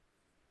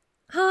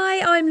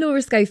I'm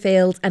Laura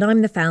Schofield and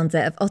I'm the founder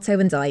of Otto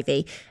and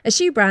Ivy, a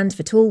shoe brand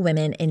for tall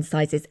women in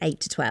sizes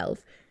 8 to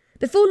 12.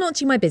 Before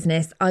launching my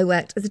business, I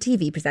worked as a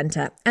TV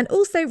presenter and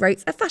also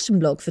wrote a fashion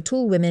blog for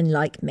tall women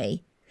like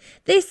me.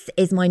 This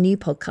is my new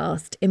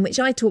podcast in which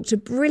I talk to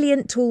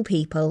brilliant tall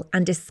people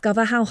and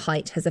discover how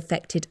height has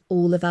affected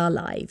all of our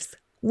lives.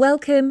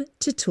 Welcome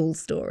to Tall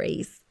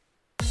Stories.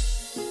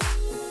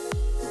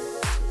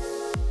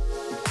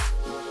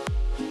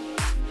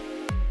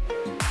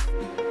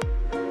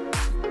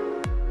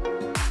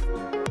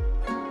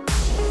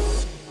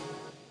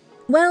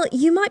 Well,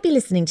 you might be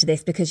listening to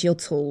this because you're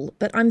tall,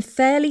 but I'm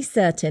fairly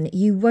certain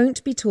you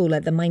won't be taller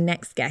than my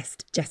next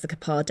guest, Jessica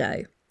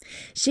Pardoe.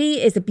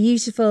 She is a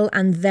beautiful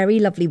and very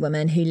lovely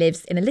woman who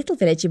lives in a little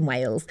village in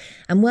Wales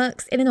and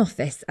works in an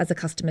office as a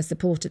customer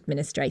support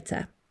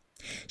administrator.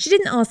 She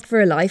didn't ask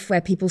for a life where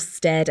people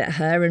stared at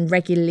her and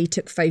regularly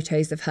took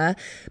photos of her,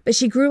 but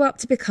she grew up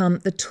to become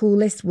the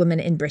tallest woman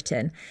in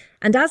Britain.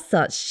 And as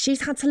such,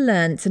 she's had to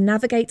learn to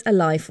navigate a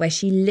life where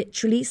she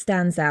literally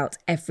stands out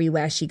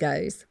everywhere she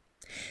goes.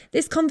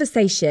 This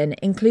conversation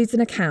includes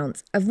an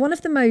account of one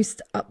of the most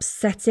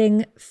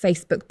upsetting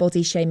Facebook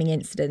body shaming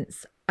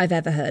incidents I've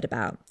ever heard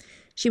about.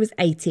 She was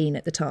 18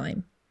 at the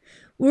time.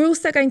 We're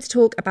also going to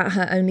talk about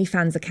her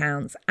OnlyFans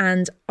account,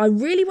 and I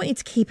really want you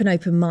to keep an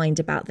open mind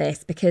about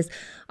this because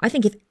I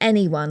think if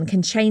anyone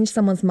can change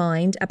someone's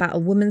mind about a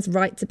woman's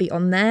right to be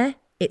on there,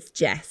 it's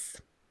Jess.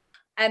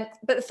 But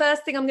the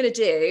first thing I'm going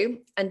to do,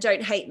 and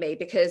don't hate me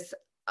because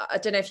I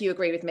don't know if you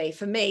agree with me,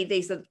 for me,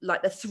 these are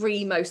like the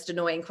three most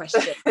annoying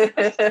questions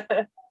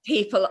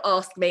people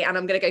ask me, and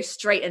I'm going to go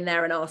straight in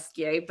there and ask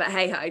you, but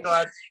hey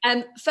ho.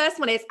 First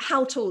one is,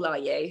 how tall are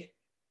you?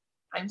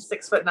 I'm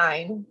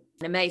 6'9".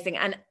 Amazing.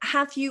 And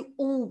have you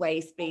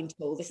always been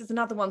tall? This is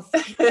another one.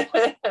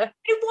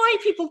 Why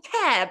people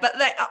care, but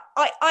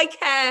I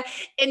care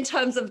in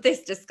terms of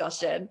this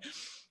discussion.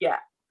 Yeah.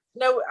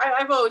 No,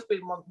 I've always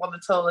been one of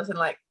the tallest, and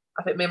like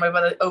I think me and my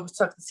brother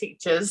overtook the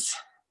teachers.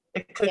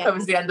 It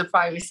covers the end of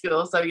primary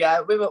school, so yeah,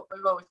 we've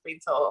always been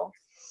tall.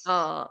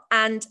 Oh,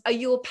 and are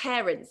your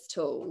parents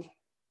tall?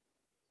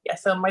 Yeah,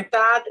 so my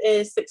dad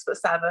is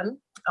 6'7", and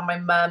my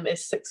mum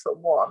is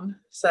 6'1".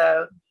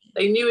 So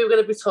they knew we were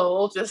going to be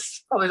tall,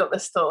 just probably not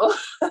this tall.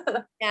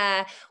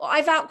 Yeah, well,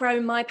 I've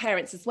outgrown my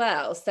parents as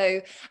well.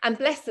 So, and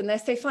bless them, they're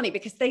so funny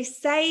because they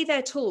say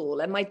they're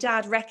tall, and my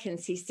dad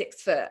reckons he's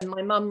 6 foot, and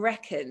my mum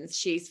reckons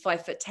she's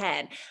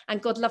 5'10".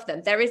 And God love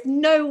them, there is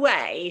no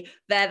way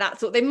they're that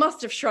tall. They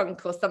must have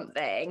shrunk or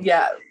something.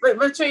 Yeah, but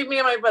between me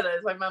and my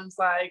brothers, my mum's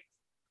like,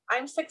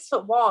 I'm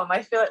 6'1".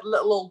 I feel like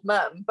little old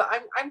mum, but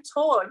I'm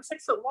tall. I'm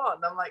 6'1".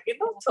 I'm like, you're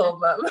not tall,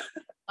 mum.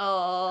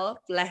 Oh,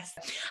 bless.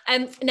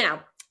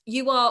 Now,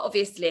 you are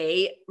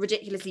obviously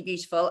ridiculously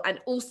beautiful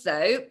and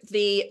also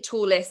the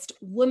tallest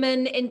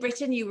woman in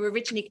Britain. You were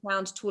originally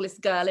crowned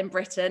tallest girl in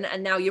Britain,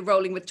 and now you're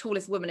rolling with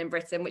tallest woman in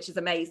Britain, which is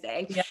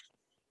amazing. Yeah.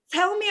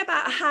 Tell me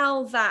about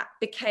how that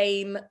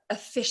became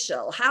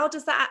official. How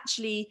does that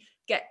actually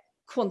get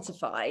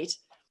quantified?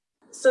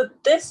 So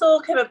this all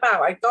came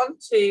about. I'd gone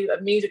to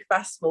a music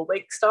festival,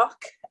 Wakestock,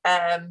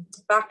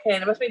 back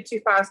in, it must have been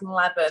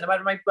 2011. I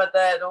went with my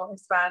brother and all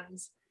his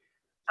friends,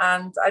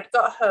 and I'd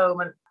got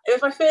home, and it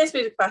was my first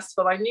music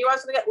festival. I knew I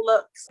was going to get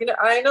looks. You know,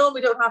 and I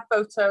normally don't have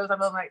photos. I'm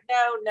like,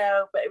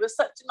 no, but it was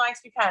such a nice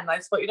weekend. I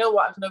just thought, you know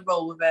what, I'm going to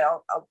roll with it.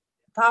 I'll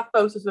have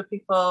photos with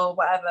people,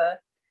 whatever.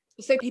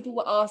 So people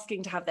were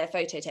asking to have their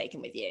photo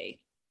taken with you?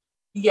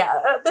 Yeah,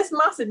 at this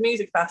massive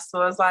music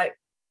festival, I was like,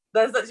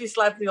 there's actually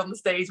celebrity on the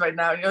stage right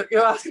now.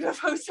 You're asking a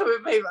photo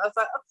with me. But I was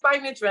like, buy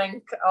me a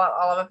drink.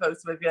 I'll have a photo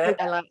with you.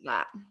 I like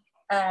that.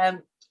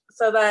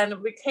 So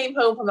then we came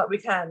home from that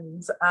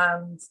weekend,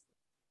 and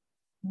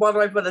one of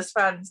my brother's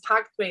friends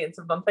tagged me in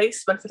something on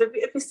Facebook. I said,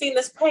 have you seen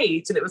this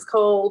page? And it was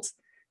called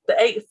The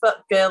 8-Foot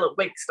Girl at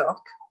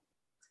Wakestock.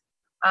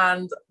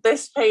 And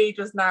this page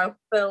was now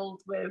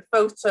filled with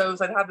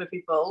photos I'd had with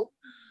people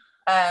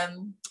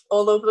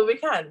all over the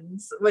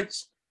weekends,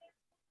 which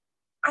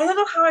I don't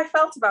know how I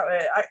felt about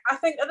it. I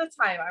think at the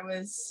time I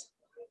was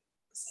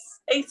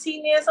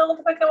 18 years old,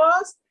 I think I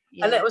was.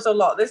 Yeah. And it was a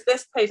lot. This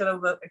page had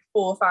over like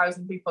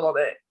 4,000 people on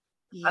it.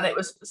 Yeah. And it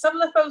was, some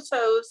of the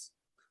photos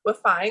were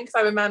fine because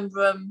I remember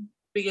them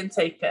being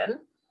taken.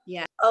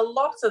 Yeah. A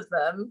lot of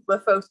them were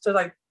photos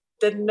I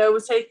didn't know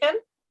were taken.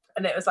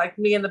 And it was like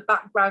me in the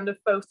background of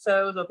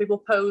photos, or people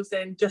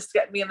posing just to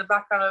get me in the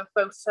background of a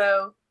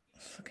photo.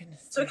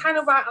 So it kind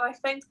of went, and I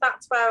think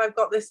that's where I've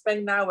got this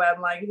thing now where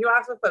I'm like, if you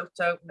ask for a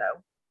photo,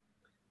 no.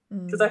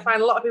 Because I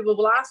find a lot of people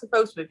will ask for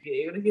photos with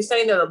you, and if you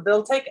say no,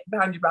 they'll take it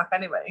behind your back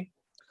anyway.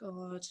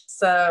 God.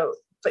 So,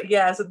 but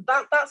yeah, so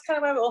that's kind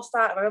of where it all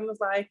started. My mum was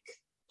like,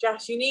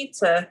 Jess, you need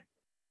to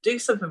do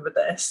something with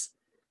this.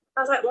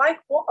 I was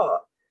like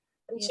what?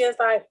 And she was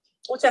like,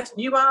 well, Jess,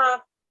 you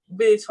are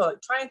really tall.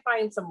 Try and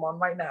find someone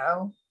right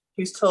now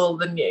who's taller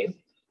than you.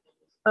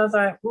 I was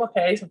like,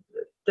 okay. So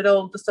did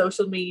all the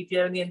social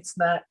media and the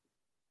internet,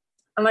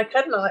 and I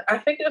couldn't. I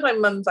think it was my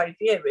mum's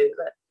idea, really.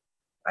 That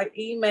I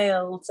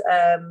emailed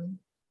a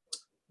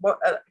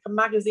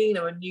magazine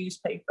or a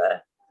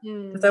newspaper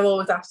because they're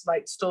always after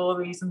like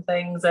stories and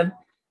things. And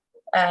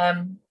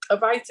a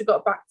writer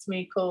got back to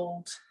me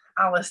called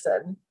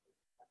Alison,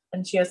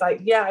 and she was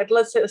like, yeah, I'd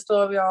love to take the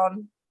story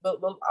on, but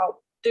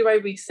I'll do my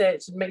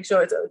research and make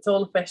sure it's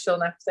all official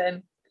and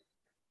everything.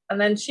 And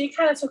then she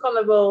kind of took on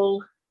the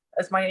role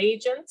as my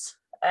agent.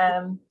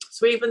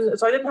 So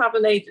I didn't have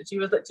an agent. She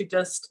was literally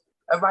just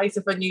a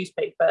writer for a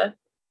newspaper,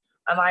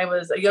 and I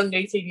was a young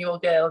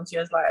 18-year-old girl, and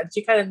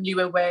she kind of knew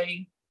her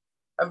way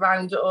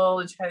around it all,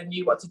 and she kind of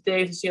knew what to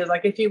do. So she was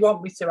like, if you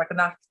want me to, I can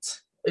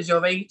act as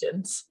your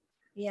agent.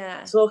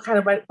 Yeah. So it kind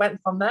of went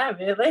from there,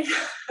 really.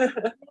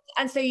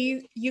 And so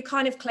you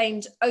kind of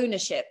claimed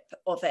ownership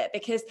of it,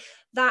 because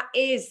that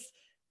is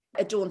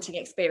a daunting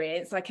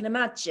experience, I can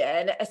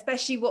imagine,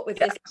 especially what with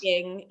this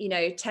being,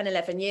 10,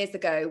 11 years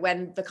ago,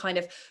 when the kind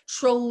of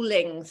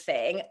trolling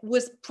thing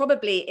was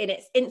probably in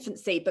its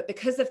infancy. But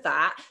because of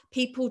that,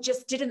 people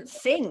just didn't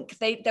think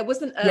there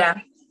wasn't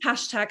a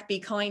hashtag be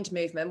kind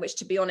movement, which,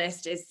 to be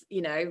honest, is,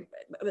 a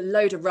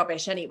load of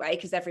rubbish anyway,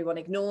 because everyone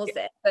ignores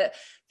it. But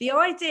the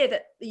idea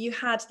that you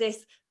had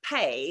this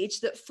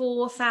page that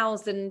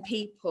 4,000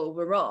 people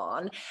were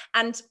on,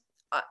 and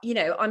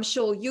I'm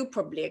sure you'll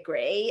probably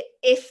agree,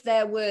 if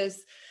there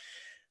was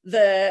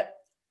the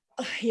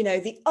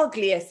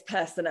ugliest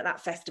person at that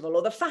festival,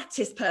 or the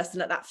fattest person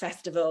at that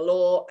festival,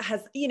 or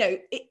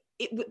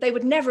they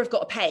would never have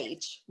got a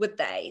page, would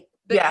they?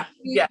 But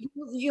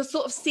you're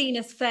sort of seen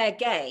as fair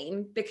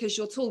game because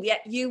you're tall,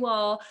 yet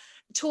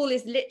tall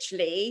is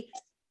literally,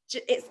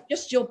 it's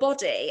just your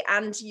body,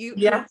 and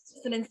you're a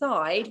person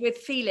inside with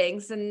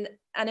feelings and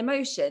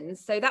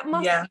emotions. So that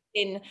must have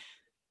been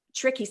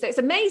tricky. So it's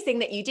amazing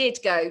that you did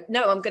go,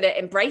 no, I'm going to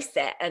embrace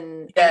it.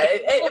 And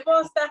it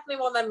was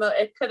definitely one of them.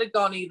 It could have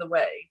gone either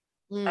way.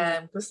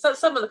 Because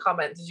some of the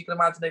comments, as you can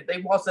imagine,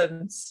 they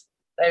wasn't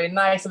very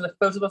nice, and the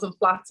photo wasn't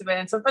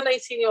flattering. So for an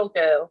 18-year-old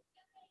girl,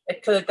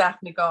 it could have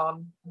definitely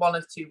gone one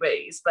of two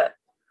ways. But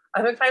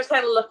I think I was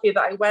kind of lucky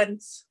that I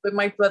went with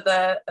my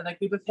brother and a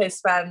group of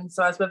his friends.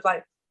 So I was with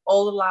like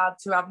all the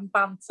lads who were having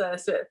banter.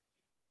 So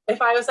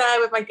if I was there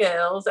with my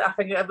girls, I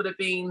think it would have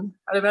been,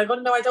 I'd have been like,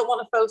 oh no, I don't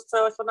want a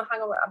photo, I just want to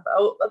hang around.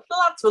 Oh, the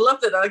lads would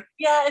loved it. They're like,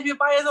 yeah, if you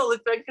buy us all a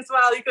drink as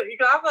well, you can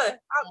have it.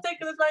 I'll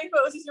take as many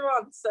photos as you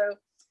want. So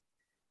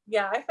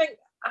yeah, I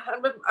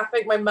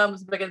think my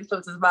mum's a big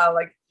influence as well.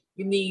 Like,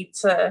 you need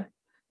to,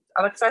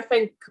 because I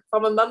think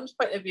from a mum's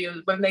point of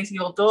view, with an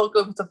 18-year-old daughter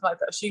going for something like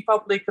that, she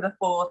probably could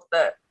afford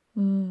that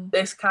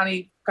this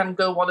can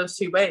go one of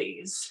two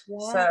ways.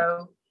 Yeah.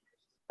 So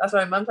that's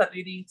why my mum said,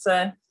 you need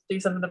to do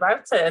something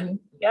about it. And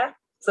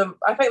so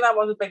I think that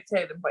was a big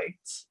turning point.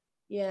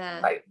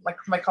 Like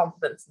my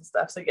confidence and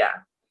stuff. So yeah.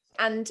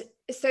 And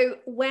so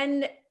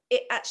when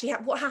it actually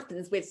what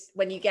happens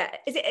when you get,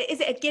 is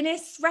it a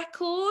Guinness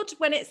record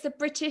when it's a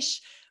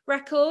British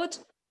record?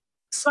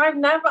 So I've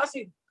never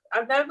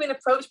been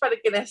approached by the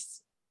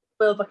Guinness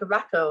World Book of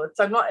Records.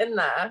 So I'm not in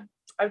there.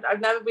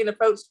 I've never been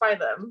approached by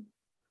them.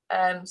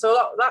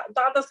 So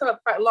that does come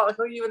up quite a lot. Like,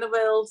 are you in the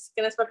World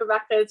Guinness Book of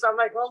Records? So I'm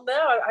like, well,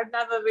 no, I've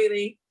never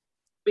really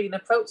been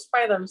approached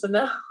by them. So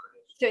no.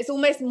 So it's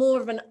almost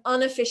more of an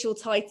unofficial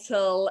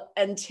title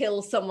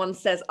until someone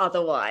says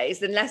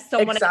otherwise. Unless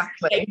someone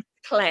makes a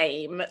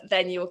claim,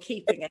 then you're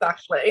keeping it.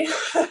 Exactly.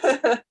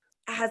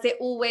 Has it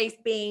always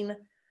been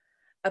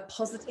a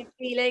positive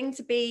feeling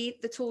to be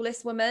the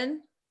tallest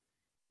woman?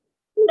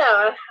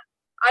 No,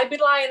 I'd be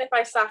lying if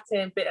I sat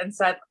in a bit and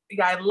said,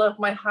 yeah, I love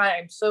my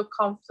height, I'm so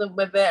confident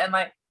with it. And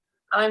like,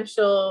 I'm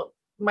sure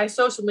my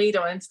social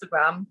media on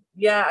Instagram,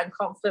 I'm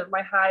confident with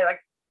my height. Like,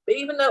 but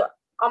even though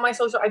on my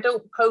social, I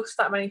don't post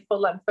that many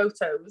full-length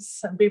photos,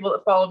 and people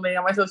that follow me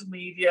on my social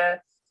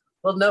media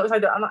will notice I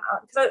don't,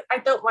 because I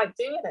don't like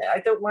doing it.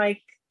 I don't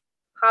like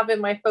having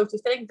my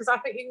photos taken, because I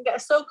think you can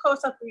get so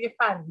caught up with your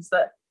friends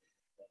that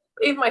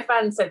even my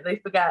friends said they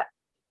forget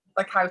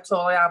like how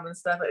tall I am and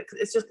stuff.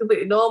 It's just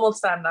completely normal to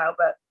them now.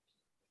 But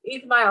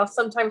even I'll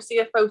sometimes see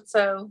a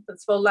photo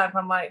that's full length,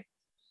 I'm like,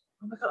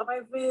 oh my god, am I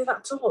really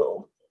that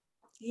tall?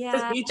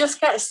 Yeah. You just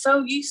get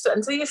so used to it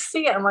until you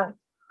see it. I'm like,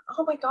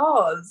 oh my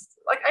god.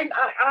 Like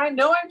I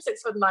know I'm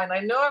 6'9". I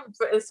know I'm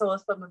British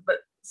tallest woman, but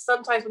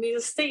sometimes when you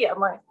just see it, I'm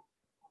like,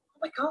 oh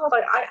my god,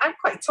 I'm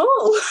quite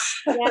tall.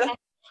 Yeah.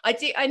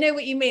 I know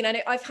what you mean. I know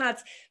I've had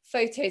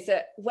photos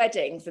at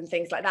weddings and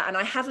things like that, and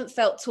I haven't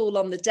felt tall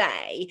on the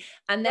day.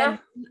 And then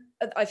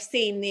I've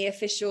seen the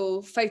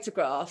official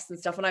photographs and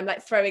stuff, and I'm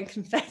like throwing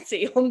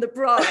confetti on the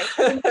bride.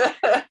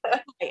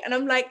 And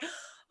I'm like,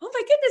 oh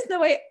my goodness,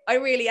 no, I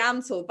really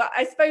am tall. But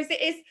I suppose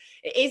it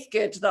is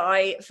good that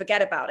I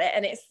forget about it.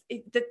 And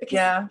because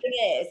the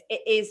thing is,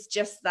 it is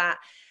just that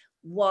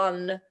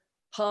one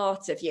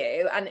part of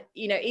you. And,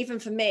 even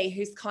for me,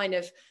 who's kind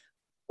of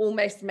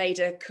almost made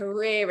a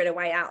career in a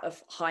way out of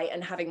height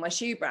and having my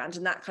shoe brand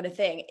and that kind of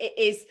thing, it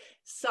is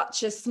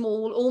such a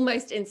small,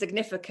 almost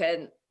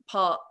insignificant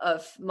part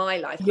of my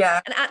life.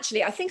 And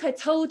actually, I think I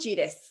told you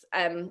this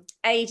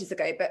ages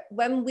ago, but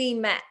when we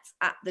met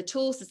at the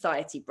Tall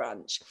Society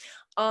brunch,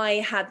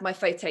 I had my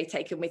photo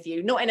taken with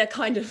you, not in a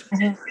kind of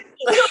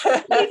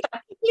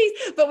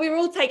please. But we were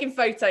all taking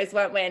photos,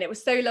 weren't we? And it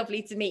was so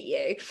lovely to meet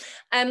you.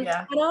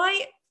 Yeah.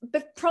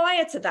 But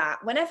prior to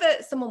that, whenever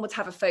someone would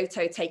have a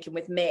photo taken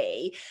with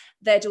me,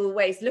 they'd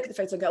always look at the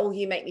photo and go, oh,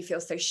 you make me feel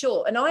so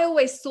short. And I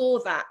always saw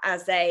that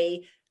as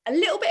a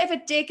little bit of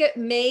a dig at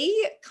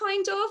me,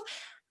 kind of.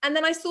 And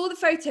then I saw the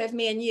photo of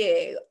me and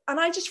you, and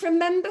I just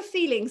remember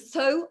feeling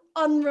so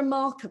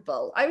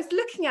unremarkable. I was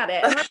looking at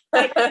it and I was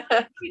like,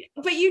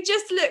 but you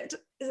just looked,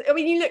 I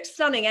mean, you looked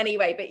stunning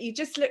anyway, but you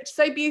just looked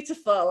so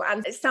beautiful.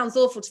 And it sounds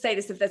awful to say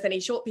this if there's any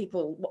short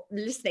people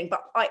listening,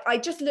 but I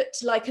just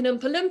looked like an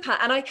Oompa Loompa.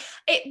 And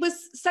it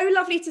was so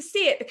lovely to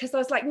see it, because I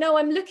was like, no,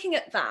 I'm looking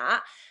at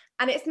that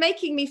and it's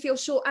making me feel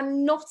short,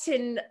 and not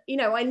in,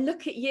 I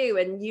look at you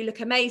and you look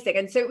amazing.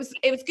 And so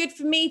it was good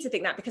for me to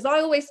think that, because I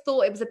always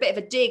thought it was a bit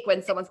of a dig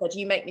when someone said,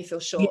 you make me feel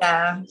short.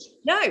 Yeah.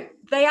 No,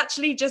 they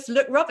actually just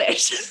look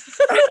rubbish.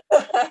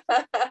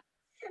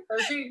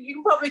 You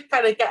can probably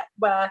kind of get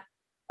where,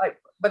 like,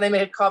 when they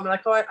make a comment,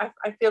 like, oh,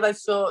 I feel like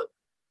short,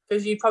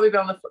 because you'd probably be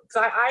on the,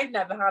 because I've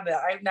never had it.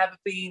 I've never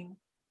been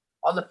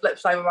on the flip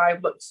side where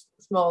I've looked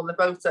small in the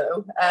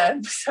photo.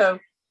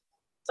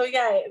 So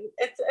yeah,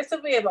 it's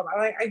a weird one.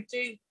 I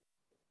do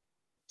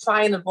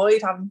try and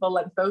avoid having full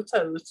length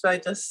photos. So I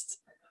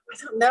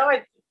don't know.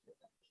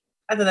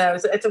 I don't know.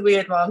 It's a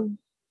weird one.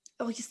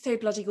 Oh, you're so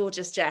bloody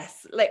gorgeous,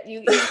 Jess. Like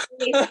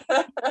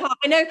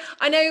I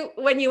know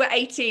when you were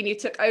 18, you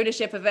took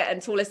ownership of it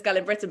and tallest girl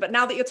in Britain, but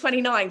now that you're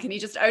 29, can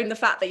you just own the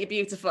fact that you're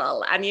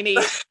beautiful and you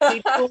need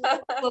full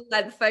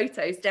length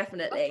photos,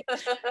 definitely.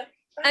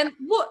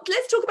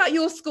 Let's talk about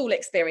your school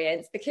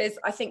experience, because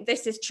I think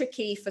this is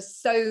tricky for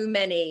so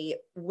many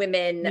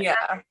women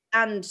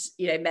and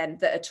men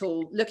that are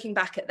tall, looking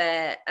back at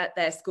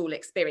their school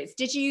experience.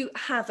 Did you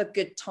have a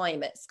good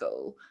time at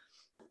school?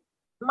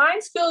 My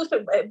school,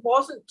 it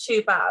wasn't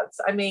too bad.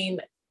 I mean,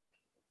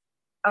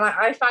 and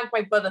I thank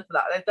my brother for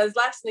that. There's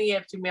less than a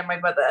year between me and my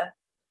brother,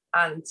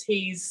 and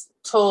he's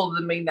taller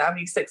than me now.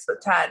 He's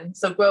 6'10".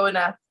 So growing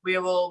up, we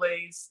were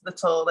always the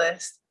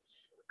tallest.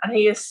 And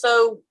he's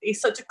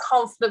such a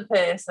confident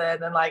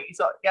person, and like he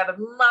had a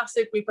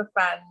massive group of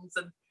friends,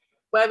 and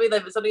where we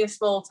live, it's only a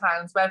small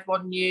town, so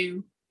everyone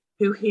knew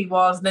who he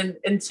was, and then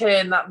in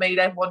turn that made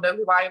everyone know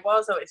who I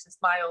was. So it's just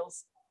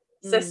Miles'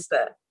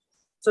 sister.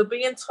 So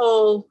being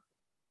tall,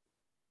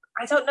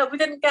 I don't know, we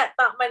didn't get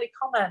that many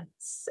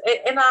comments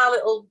in our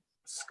little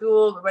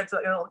school. We went to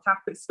like a little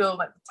Catholic school,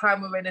 like the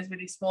town we're in is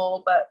really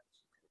small, but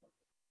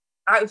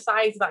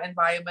outside of that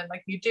environment,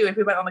 like you do if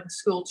we went on like a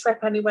school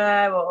trip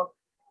anywhere,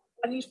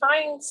 and you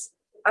find,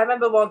 I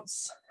remember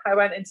once I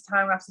went into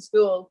town after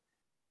school,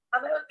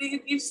 and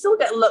you still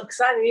get looks,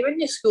 and you're in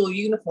your school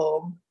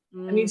uniform,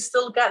 and you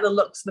still get the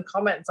looks and the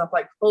comments of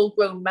like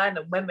full-grown men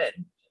and women,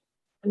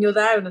 and you're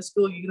there in a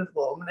school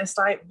uniform, and it's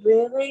like,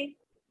 really?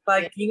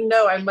 Like,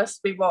 I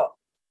must be,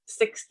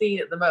 16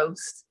 at the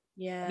most.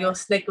 Yeah. And you're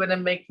sniggering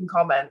and making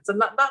comments, and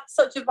that's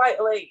such a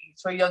vital age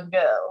for a young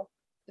girl.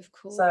 Of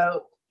course.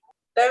 So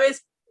there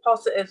is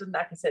positives and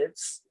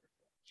negatives.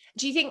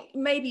 Do you think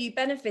maybe you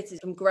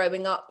benefited from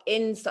growing up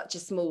in such a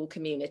small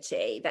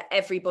community that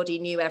everybody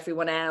knew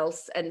everyone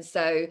else, and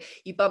so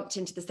you bumped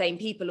into the same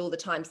people all the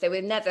time, so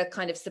we're never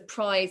kind of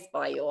surprised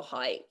by your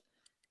height?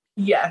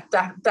 Yeah,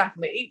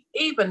 definitely.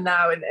 Even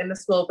now in the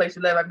small place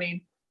we live, I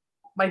mean,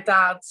 my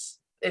dad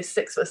is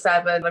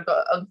 6'7". I've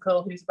got an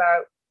uncle who's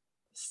about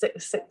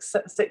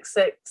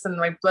 6'6", and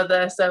my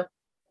brother. So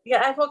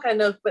yeah, everyone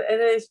kind of knows, but it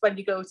is when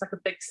you go to like a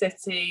big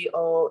city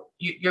or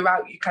you're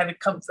out your kind of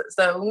comfort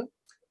zone,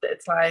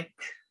 it's like,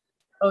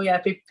 oh yeah,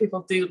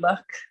 people do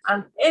look,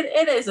 and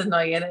it is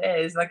annoying. It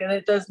is like, and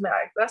it does make,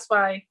 that's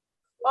why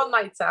on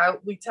nights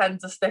out we tend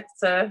to stick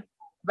to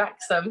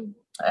Wrexham,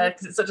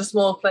 because it's such a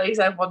small place,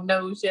 everyone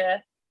knows you.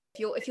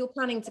 If you're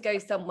planning to go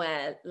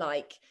somewhere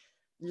like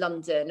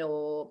London,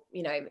 or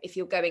if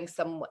you're going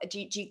somewhere,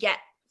 do you get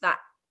that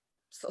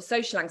sort of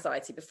social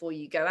anxiety before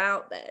you go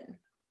out then?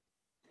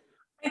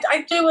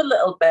 I do a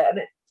little bit,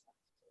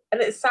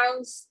 and it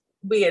sounds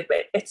weird,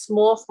 but it's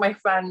more for my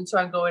friends who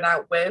I'm going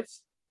out with,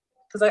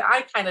 because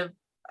I kind of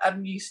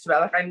am used to it.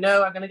 Like, I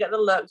know I'm going to get the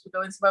looks, we're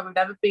going somewhere we've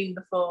never been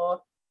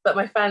before, but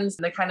my friends,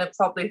 they kind of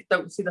probably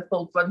don't see the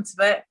full brunt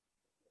of it.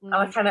 And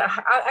I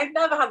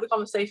never had the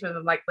conversation with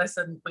them like,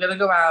 listen, we're going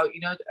to go out,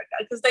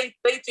 because they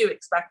do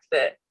expect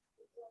it.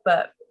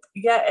 But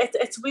yeah,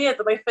 it's weird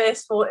that my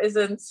first thought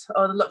isn't,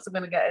 oh, the looks I'm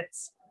going to get,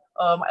 it's,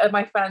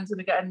 my friends going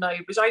to get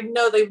annoyed, which I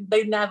know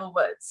they never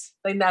would.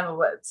 They never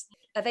would.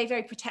 Are they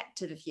very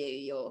protective of you,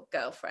 your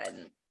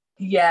girlfriend?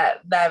 Yeah,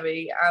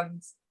 very.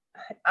 And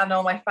I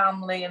know my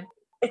family, and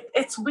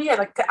it's weird.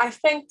 Like, I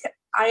think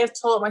I have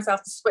taught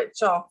myself to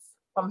switch off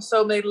from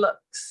so many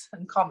looks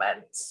and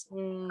comments.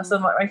 And so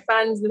my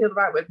friends and the people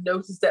I'm out with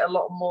noticed it a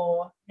lot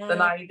more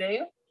than I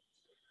do.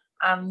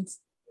 And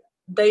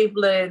they've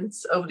learned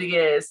over the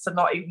years to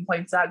not even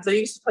point it out. Because they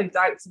used to point it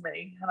out to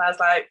me, and I was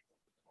like,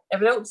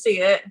 if I don't see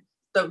it,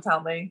 don't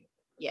tell me.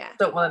 Yeah.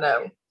 Don't want to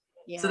know.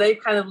 Yeah. So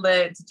they've kind of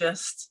learned to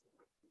just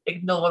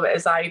ignore it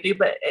as I do,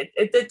 but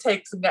it did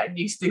take some getting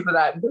used to for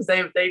them, because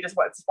they just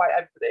wanted to fight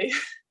everybody.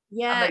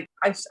 Yeah. And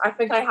like, I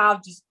think I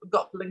have just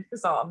got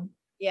blinkers on.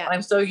 Yeah. And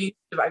I'm so used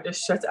to it, I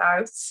just shut it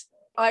out.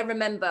 I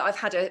remember I've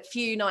had a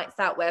few nights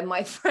out where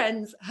my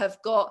friends have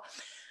got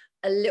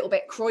a little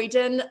bit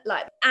Croydon,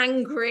 like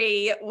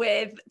angry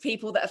with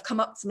people that have come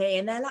up to me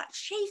and they're like,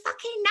 she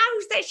fucking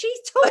knows that she's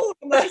tall.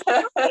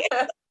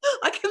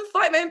 I can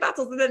fight my own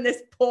battles. And then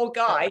this poor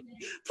guy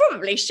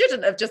probably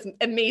shouldn't have just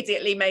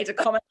immediately made a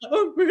comment,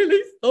 oh,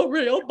 really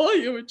sorry, I'll buy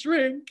you a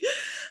drink.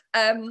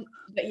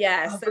 But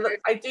yeah. Oh, so but look,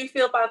 I do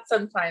feel bad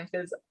sometimes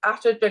because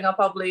after a drink, I'll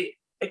probably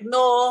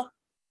ignore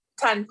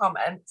 10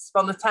 comments.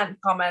 From the 10th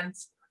comment,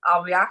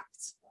 I'll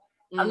react.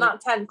 And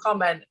that 10th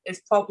comment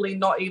is probably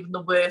not even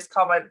the worst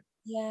comment.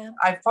 Yeah.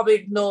 I've probably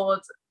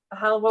ignored a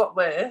hell of a lot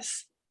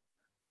worse.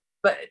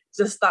 But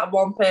just that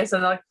one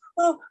person, like,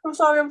 oh, I'm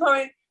sorry. And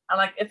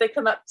like, if they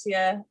come up to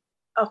you,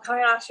 oh, can I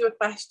ask you a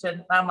question?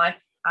 And I'm like,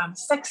 I'm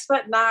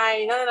 6'9".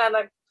 And I'm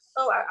like,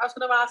 oh, I was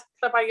going to ask,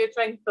 can I buy you a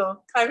drink or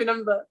can I have your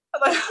number?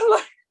 And I'm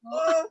like,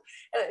 oh.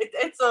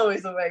 It's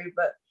always a way,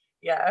 but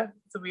yeah,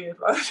 it's a weird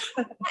one.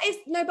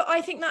 But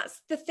I think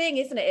that's the thing,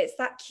 isn't it? It's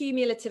that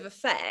cumulative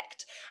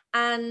effect.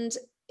 And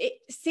it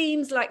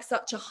seems like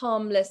such a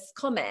harmless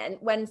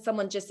comment when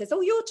someone just says, oh,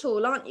 you're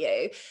tall, aren't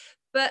you?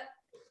 But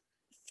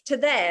to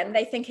them,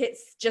 they think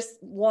it's just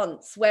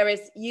once,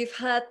 whereas you've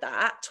heard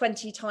that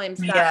 20 times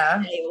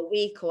that day or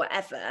week or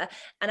whatever.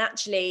 And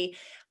actually,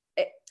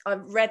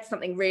 I've read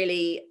something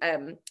really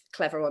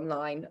clever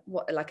online,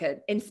 like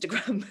an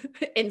Instagram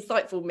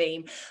insightful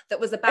meme that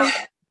was about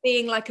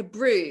being like a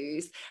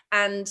bruise.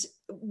 And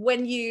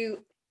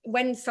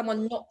when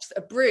someone knocks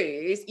a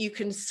bruise, you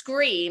can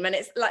scream and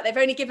it's like they've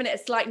only given it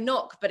a slight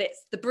knock, but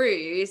it's the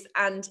bruise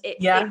and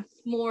it's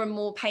more and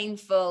more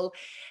painful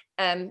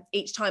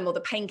each time, or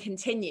the pain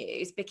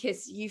continues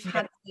because you've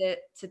had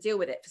to deal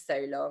with it for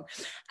so long.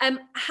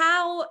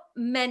 How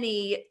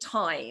many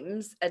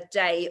times a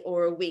day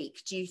or a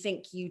week do you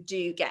think you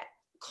do get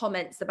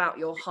comments about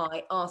your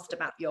height, asked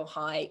about your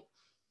height?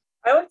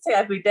 I wouldn't say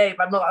every day,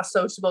 but I'm not that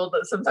sociable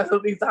that sometimes I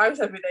don't leave the house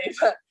every day.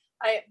 But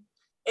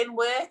in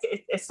work,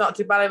 it's not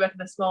too bad. I work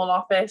in a small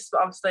office,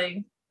 but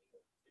obviously,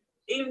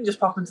 even just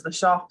pop into the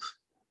shop,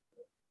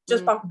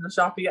 pop into the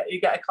shop, you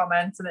get a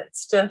comment, and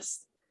it's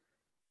just,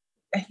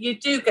 you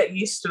do get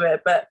used to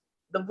it. But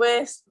the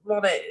worst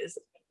one is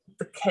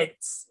the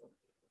kids,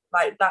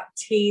 like that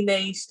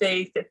teenage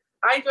stage.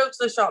 I drove to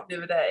the shop the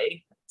other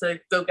day to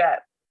go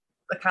get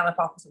a can of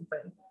pop or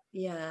something.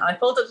 Yeah. And I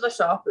pulled up to the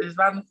shop, it was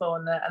around the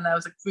corner, and there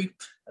was a group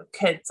of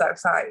kids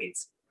outside,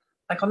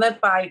 like on their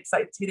bikes,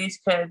 like teenage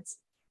kids.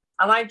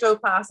 And I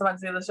drove past and went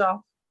to the other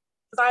shop.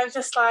 Because I was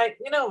just like,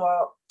 you know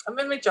what? I'm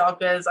in my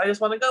joggers. I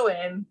just want to go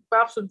in,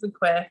 grab something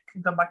quick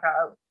and come back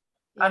out.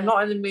 Yeah. I'm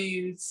not in the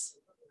mood.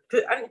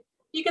 And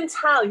you can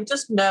tell, you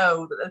just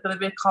know that there's going to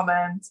be a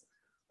comment.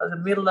 There's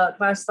going to be a look.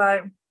 And I was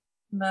like,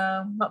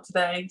 no, not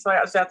today. So I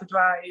actually had to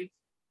drive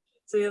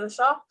to the other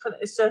shop. And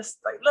it's just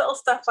like little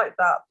stuff like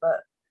that.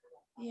 But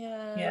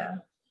yeah.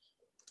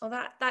 Well,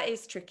 that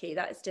is tricky.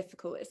 That is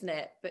difficult, isn't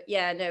it? But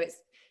yeah, no, it's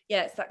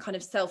that kind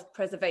of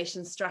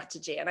self-preservation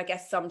strategy. And I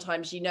guess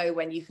sometimes you know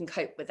when you can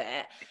cope with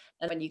it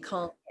and when you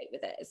can't cope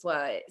with it as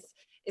well.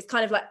 It's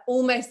kind of like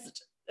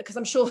almost, because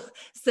I'm sure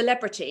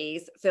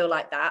celebrities feel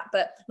like that,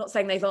 but not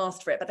saying they've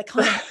asked for it, but they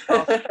kind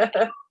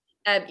of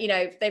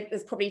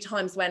there's probably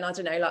times when, I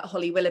don't know, like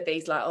Holly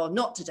Willoughby's like, oh,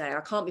 not today,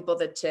 I can't be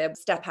bothered to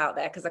step out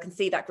there because I can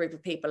see that group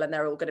of people and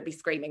they're all going to be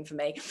screaming for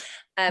me.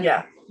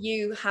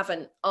 You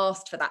haven't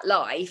asked for that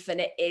life, and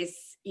it is,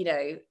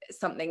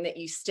 something that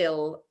you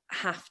still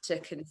have to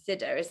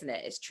consider, isn't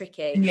it? It's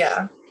tricky.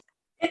 Yeah,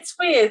 it's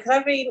weird.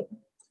 I mean,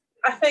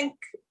 I think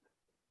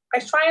I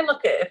try and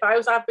look at it, if I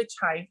was average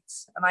height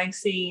and I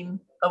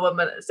seen a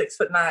woman at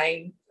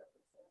 6'9",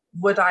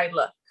 would I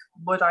look?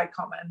 Would I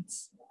comment?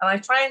 And I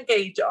try and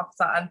gauge it off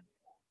that. And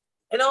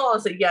in all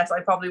honesty, yes,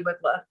 I probably would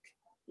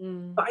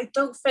look. But I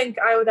don't think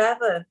I would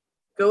ever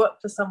go up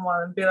to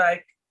someone and be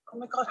like, oh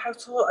my God, how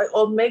tall,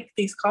 or make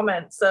these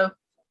comments. So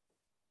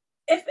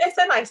if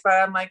they're nice about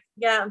it, I'm like,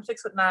 yeah, I'm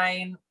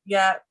 6'9",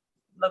 yeah,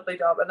 lovely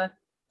job. And then,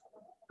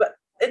 but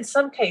in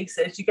some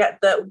cases you get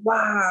the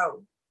wow,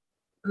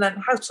 and then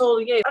how tall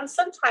are you? And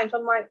sometimes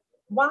I'm like,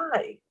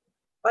 why?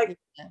 Like,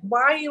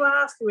 why are you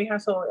asking me how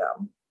tall I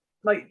am?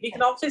 Like, you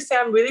can obviously say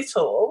I'm really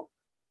tall.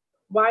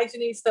 Why do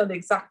you need to know the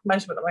exact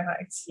measurement of my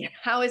height? Yeah.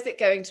 How is it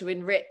going to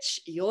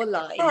enrich your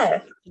life?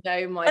 Yeah.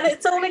 And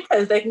it's only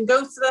because they can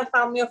go to their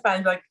family or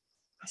friends like,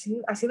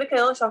 I seen a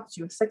girl in the shop,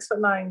 she was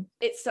 6'9".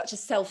 It's such a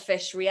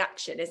selfish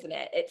reaction, isn't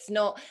it? It's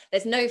not,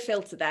 there's no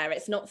filter there.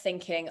 It's not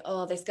thinking,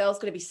 oh, this girl's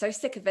going to be so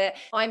sick of it.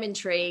 I'm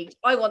intrigued.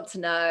 I want to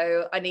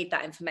know. I need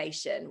that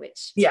information,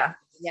 which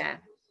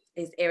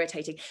is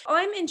irritating.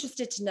 I'm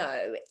interested to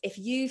know if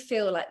you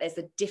feel like there's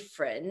a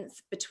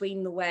difference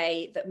between the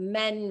way that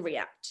men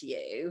react to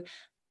you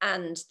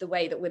and the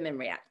way that women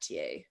react to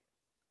you.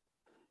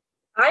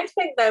 I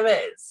think there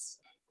is.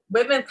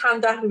 Women can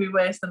definitely be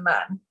worse than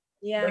men.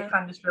 Yeah. They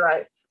can just be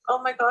like,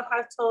 oh my God,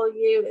 how tall are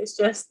you? It's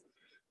just,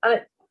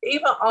 and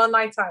even on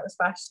night out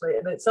especially,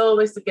 and it's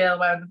always the girl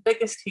wearing the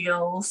biggest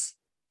heels.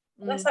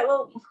 And it's like,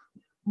 well,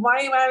 why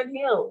are you wearing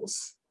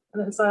heels?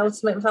 And it's like,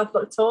 to make myself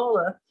look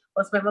taller,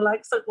 or to make my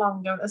legs look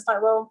longer. And it's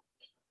like, well,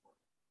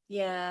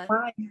 yeah,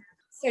 why?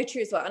 so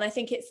true as well. And I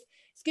think it's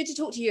good to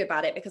talk to you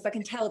about it, because I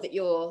can tell that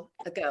you're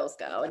a girl's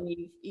girl, and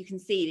you can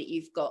see that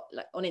you've got,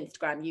 like, on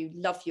Instagram, you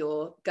love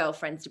your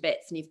girlfriends to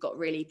bits, and you've got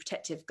really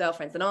protective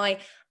girlfriends. And I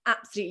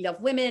absolutely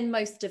love women.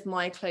 Most of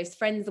my close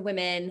friends are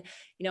women.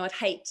 You know, I'd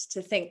hate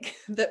to think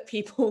that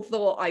people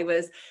thought I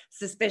was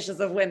suspicious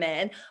of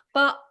women,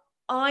 but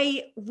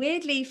I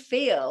weirdly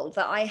feel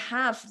that I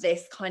have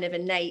this kind of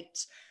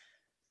innate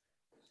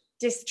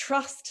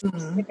distrust of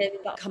women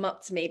that come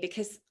up to me,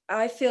 because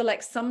I feel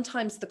like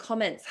sometimes the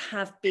comments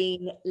have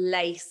been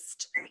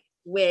laced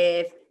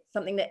with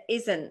something that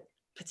isn't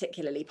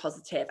particularly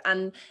positive,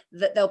 and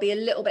that there'll be a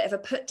little bit of a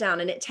put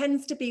down, and it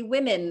tends to be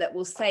women that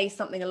will say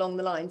something along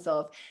the lines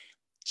of,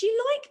 do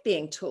you like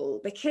being tall?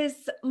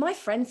 Because my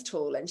friend's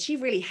tall and she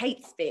really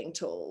hates being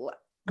tall.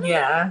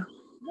 Yeah.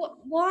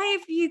 Why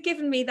have you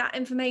given me that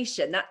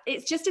information? That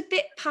it's just a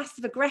bit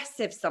passive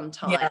aggressive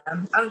sometimes. Yeah,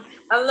 and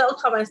little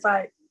comments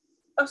like,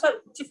 "Oh, so do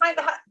you find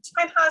it hard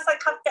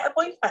to get a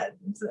boyfriend?"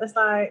 And it's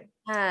like,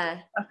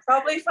 I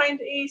probably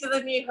find it easier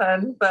than you,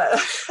 hun, but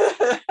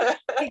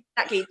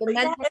exactly. The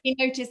men probably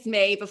notice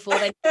me before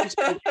they notice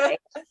me.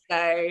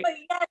 So, but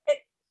yeah,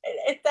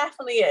 it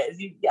definitely is.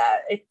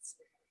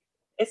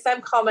 It's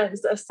them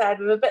comments that are said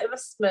with a bit of a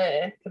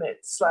smirk, and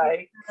it's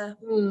like,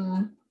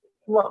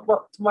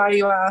 what? Why are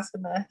you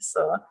asking this?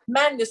 Or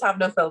men just have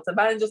no filter.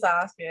 Men just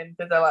asking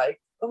because they're like,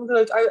 oh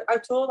my god, how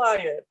tall are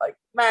you? Like,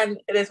 men,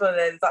 it is what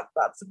it is.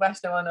 That's the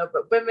question I know.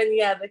 But women,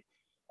 yeah,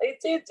 they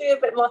do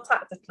a bit more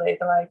tactically.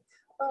 They're like,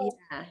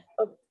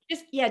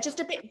 just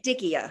a bit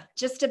diggier,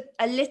 just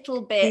a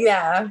little bit,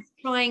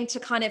 trying to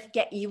kind of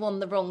get you on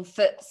the wrong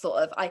foot,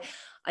 sort of.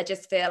 I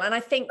just feel, and I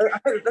think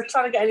they're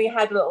trying to get in your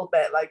head a little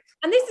bit, like.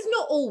 And this is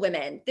not all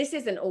women. This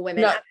isn't all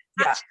women. No,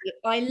 actually,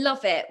 I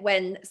love it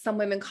when some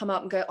women come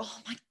up and go, "Oh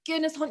my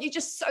goodness, aren't you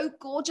just so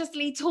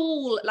gorgeously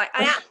tall?" Like,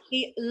 I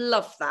actually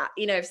love that.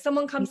 You know, if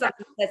someone comes up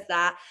and says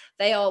that,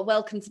 they are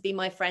welcome to be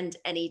my friend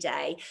any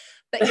day.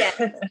 But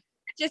yeah,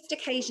 just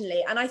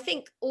occasionally. And I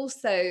think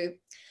also,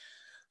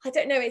 I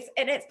don't know,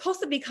 it's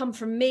possibly come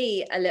from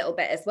me a little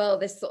bit as well,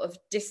 this sort of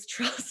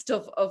distrust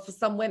of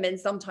some women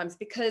sometimes,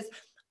 because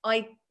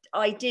I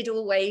did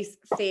always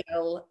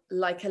feel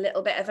like a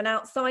little bit of an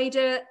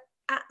outsider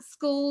at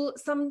school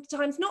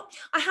sometimes.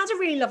 I had a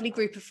really lovely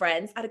group of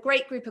friends, I had a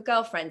great group of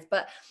girlfriends,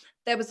 but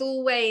there was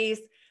always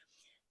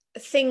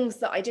things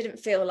that I didn't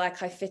feel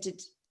like I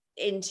fitted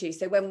into.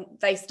 So when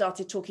they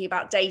started talking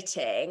about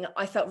dating,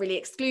 I felt really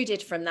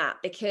excluded from that,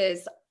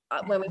 because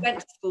when we went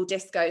to school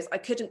discos, I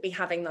couldn't be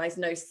having those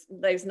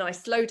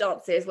nice slow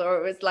dances where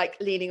I was like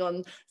leaning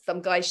on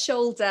some guy's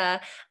shoulder,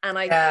 and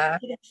I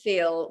didn't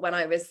feel when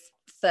I was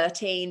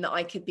 13 that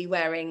I could be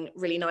wearing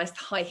really nice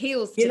high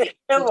heels. You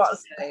know what?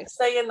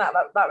 Saying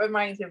that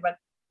reminds me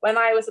when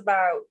I was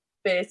about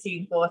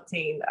 13,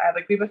 14, I had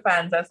a group of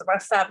friends. There was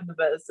about 7 of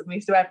us, and we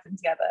used to do everything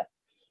together.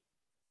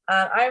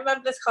 And I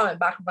remember this comment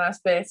back when I was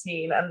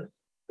 13, and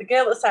the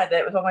girl that said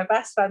it was one of my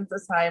best friends at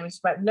the time, and she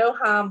meant no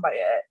harm by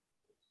it.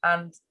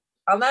 And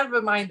I'll never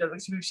remind her,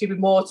 because she'd be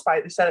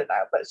mortified to said it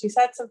now, but she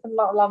said something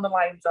along the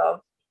lines of,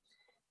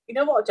 you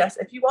know what, Jess,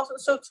 if you wasn't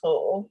so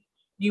tall,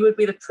 you would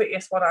be the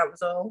prettiest one out of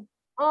us all.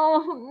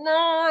 Oh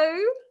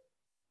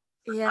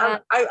no. Yeah.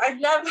 And I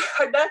never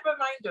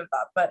remind her of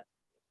that, but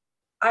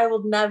I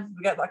will never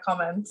forget that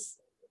comment.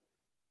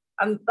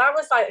 And that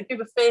was like a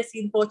group of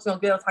 13,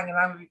 14-year-old girls hanging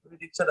around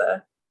with each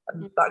other,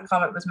 and that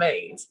comment was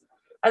made.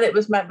 And it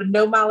was meant with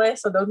no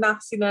malice or no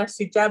nastiness.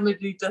 She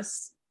generally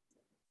just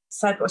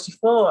said what she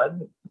thought.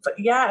 But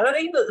yeah, and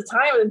even at the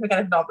time I didn't think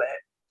anything of it.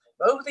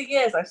 But over the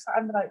years I've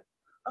started to be like,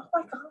 oh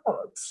my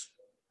god,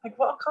 like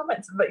what a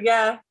comment. But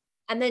yeah.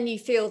 And then you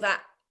feel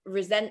that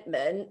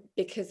resentment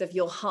because of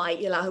your height.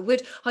 You're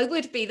like, I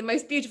would be the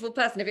most beautiful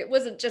person if it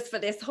wasn't just for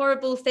this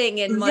horrible thing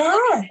in my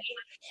life.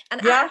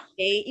 And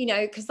actually, you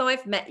know, because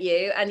I've met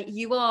you and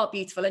you are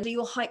beautiful, and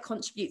your height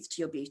contributes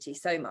to your beauty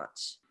so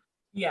much.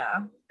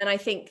 Yeah. And I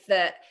think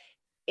that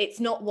it's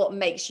not what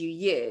makes you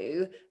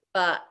you,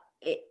 but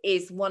it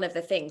is one of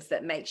the things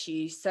that makes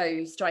you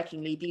so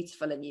strikingly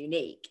beautiful and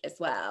unique as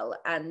well.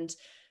 And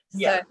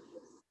so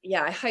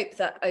yeah, I hope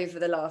that over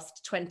the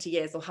last 20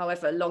 years or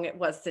however long it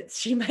was since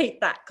she made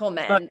that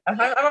comment.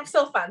 I'm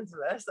still fans of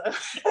her, so.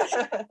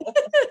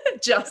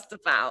 Just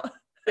about.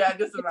 Yeah,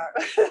 just about.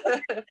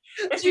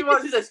 If she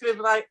watches it, she's going to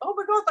be like, oh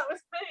my god, that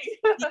was me.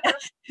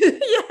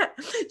 Yeah.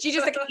 Do you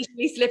just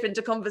occasionally slip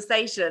into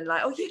conversation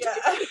like, oh, you'd be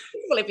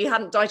beautiful if you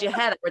hadn't dyed your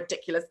hair that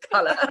ridiculous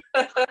colour.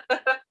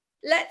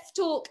 Let's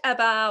talk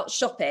about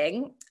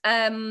shopping.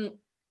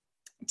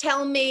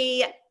 Tell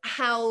me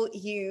how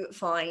you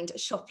find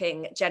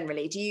shopping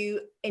generally. Do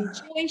you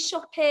enjoy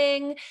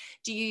shopping?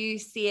 Do you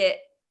see it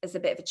as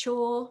a bit of a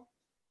chore?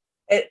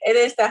 It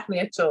is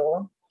definitely a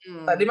chore.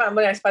 Like the amount of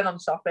money I spend on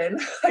shopping,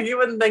 you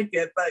wouldn't think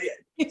it, but yeah,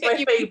 it's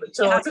my favourite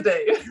chore to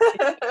do.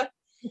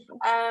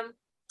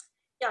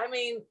 Yeah, I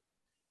mean,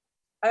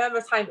 I remember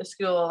a time at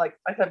school, like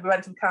I said, we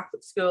went to a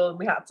Catholic school and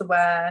we had to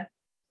wear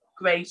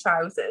grey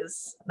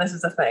trousers. This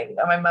is the thing.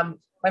 And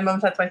my mum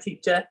said to my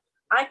teacher,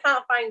 I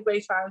can't find grey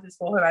trousers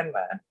for her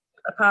anywhere,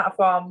 apart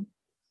from,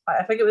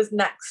 like, I think it was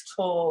Next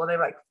Tall, and they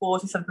were like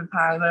 40 something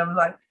pounds. And I was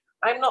like,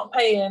 I'm not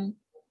paying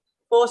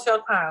 40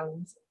 odd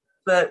pounds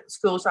for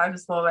school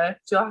trousers for her.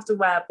 She'll have to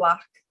wear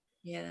black.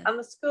 Yeah. And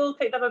the school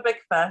picked up a big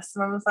fuss.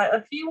 And I was like,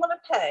 if you want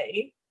to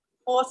pay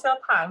 40 odd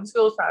pounds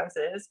school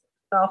trousers,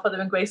 then I'll put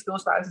them in grey school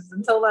trousers.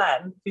 Until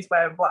then, she's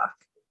wearing black.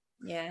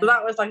 Yeah. So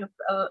that was like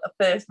a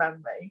first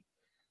memory.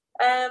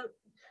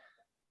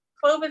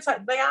 Clothing,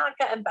 they are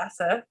getting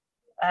better,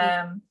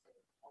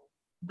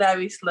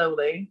 very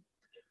slowly.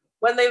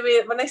 When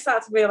they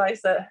start to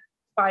realise that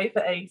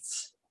 5'8",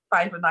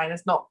 5'9"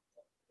 is not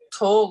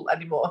tall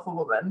anymore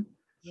for women,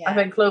 I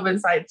think clothing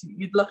sites,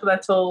 you'd look at their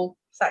tall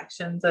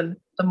sections and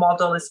the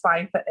model is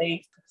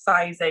 5'8",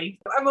 size 8.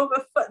 I'm over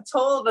a foot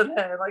taller than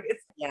her. Like,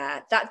 it's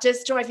that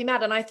just drives me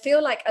mad. And I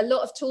feel like a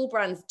lot of tall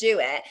brands do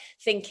it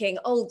thinking,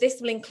 oh,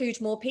 this will include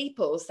more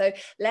people. So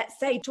let's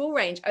say tall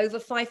range over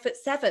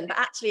 5'7", but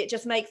actually it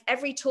just makes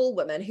every tall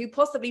woman who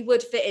possibly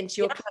would fit into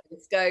your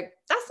clothes go,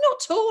 that's not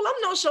tall.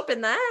 I'm not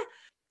shopping there.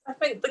 I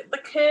think the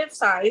curve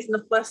size and the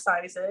plus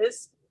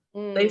sizes,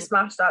 they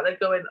smashed that. They're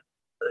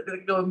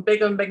going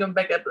bigger and bigger and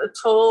bigger. But the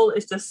tall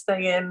is just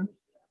staying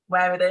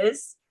where it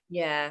is.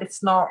 Yeah.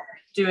 It's not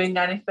doing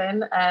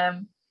anything.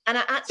 And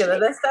I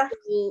actually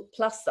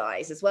plus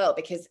size as well,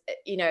 because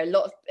you know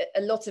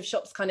a lot of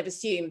shops kind of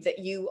assume that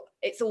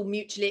it's all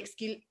mutually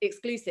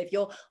exclusive.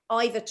 You're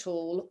either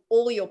tall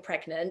or you're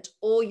pregnant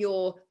or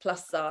you're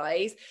plus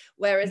size,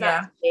 whereas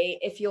actually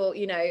if you're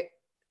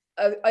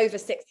over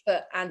 6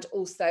 foot and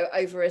also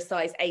over a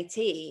size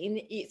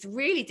 18, it's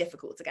really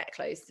difficult to get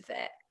clothes to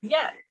fit.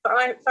 Yeah, but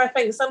I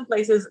think some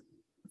places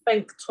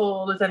think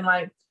tall as in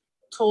like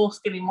tall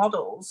skinny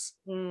models.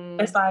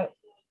 It's like,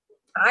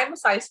 I'm a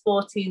size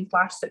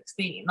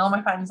 14/16. All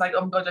my friends like,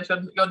 oh my god,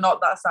 you're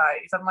not that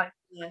size. I'm like,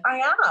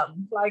 I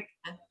am. Like,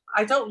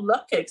 I don't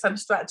look it because I'm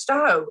stretched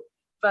out,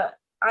 but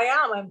I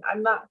am.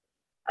 I'm not.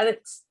 And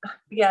it's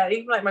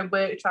even like my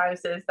work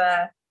trousers,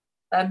 they're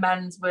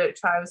men's work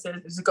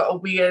trousers. It's got a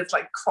weird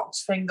like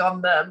crotch thing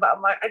on them, but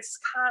I'm like, I just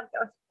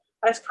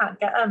can't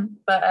get them.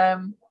 But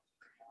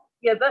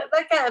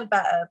they're getting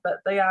better,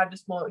 but they are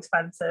just more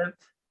expensive.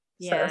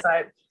 So it's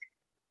like,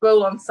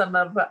 roll on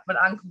summer when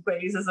ankle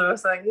braces are a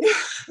thing.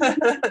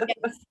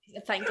 Yes,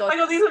 thank God. I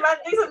know these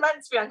are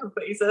meant to be ankle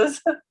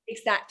braces.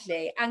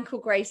 Exactly, ankle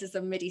braces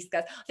and midi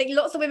skirts. I think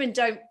lots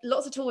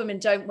of tall women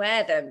don't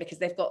wear them because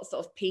they've got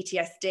sort of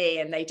PTSD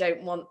and they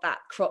don't want that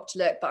cropped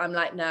look. But I'm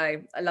like, no,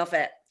 I love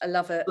it.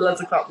 Love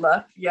a crop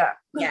look. Yeah.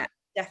 Yeah,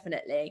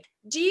 definitely.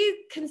 Do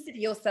you consider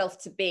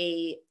yourself to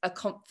be a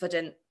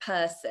confident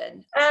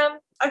person?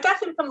 I've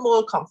definitely become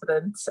more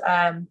confident.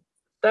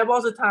 There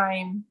was a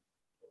time,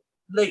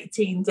 late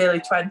teens, early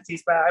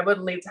 20s, where I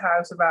wouldn't leave the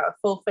house without a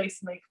full face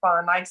of makeup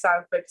on, a nice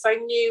outfit, because I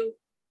knew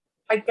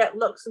I'd get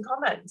looks and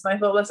comments. And I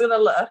thought, well, it's going to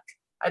look,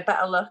 I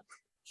better look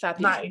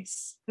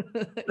nice.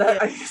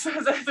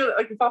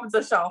 I can pop into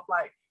the shop,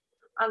 like,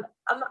 and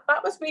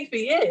that was me for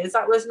years.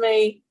 That was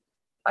me,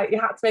 like, you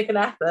had to make an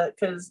effort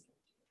because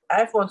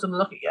everyone's going to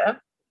look at you.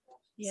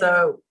 Yeah.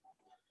 So,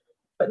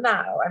 but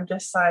now I'm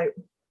just like,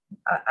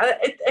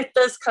 it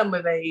does come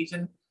with age,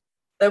 and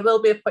there will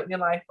be a point in your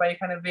life where you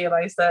kind of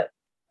realise that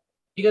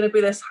you're going to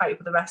be this height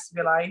for the rest of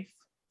your life.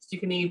 So you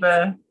can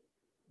either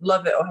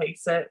love it or hate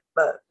it.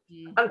 But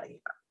and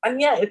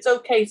it's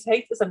okay to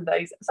hate it some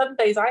days. Some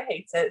days I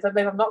hate it. Some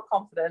days I'm not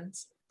confident.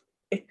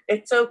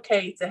 It's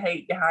okay to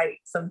hate your height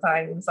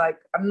sometimes. Like,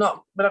 we're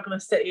not going to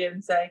sit here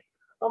and say,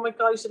 oh my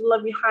God, you should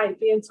love your height.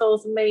 Being tall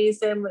is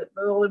amazing.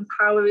 We're all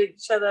empowering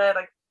each other.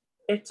 Like,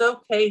 it's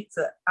okay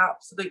to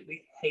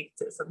absolutely hate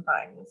it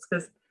sometimes.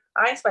 Because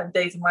I spent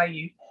days in my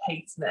youth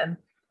hating it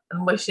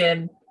and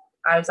wishing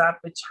I was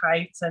average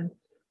height. And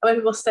when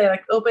people say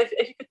like, oh, but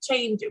if you could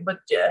change it, would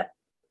you?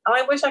 And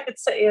I wish I could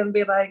sit here and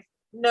be like,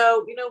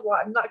 no, you know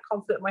what? I'm not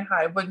confident in my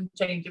height. I wouldn't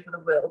change it for the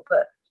world.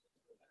 But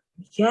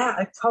yeah,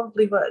 I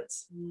probably would.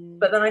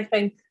 But then I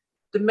think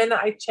the minute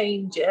I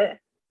change it,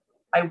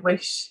 I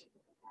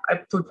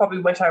would probably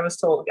wish I was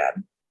tall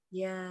again.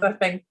 Yeah. So I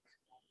think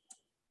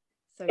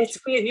it's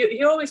weird.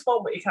 You always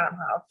want what you can't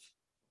have.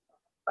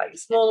 Like,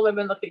 smaller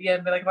women look at you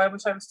and be like, oh, I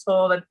wish I was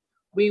tall, and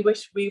we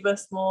wish we were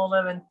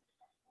smaller, and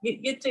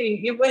you do.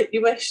 You wish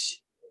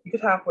you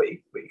could have what you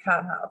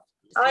can't have.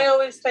 I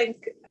always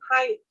think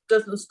height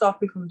doesn't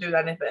stop you from doing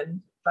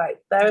anything. Like,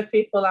 there are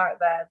people out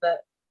there that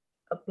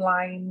are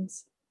blind,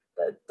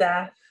 that are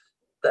deaf,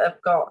 that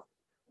have got,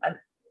 and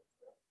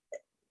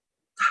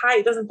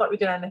height doesn't stop you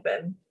doing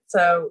anything.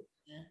 So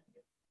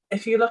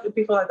if you look at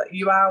people like that,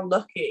 you are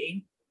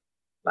lucky.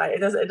 Like,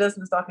 it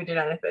doesn't stop you doing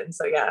anything.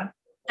 So yeah.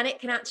 And it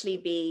can actually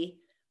be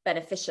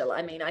beneficial.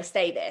 I mean, I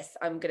say this,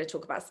 I'm going to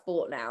talk about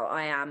sport now.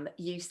 I am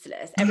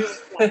useless.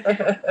 Everyone's like,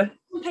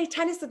 you play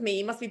tennis with me,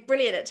 you must be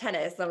brilliant at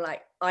tennis. I'm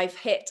like, I've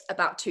hit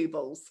about 2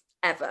 balls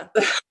ever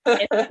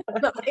in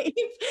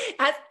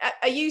life.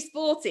 Are you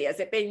sporty? Has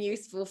it been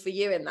useful for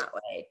you in that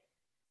way?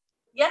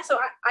 Yeah, so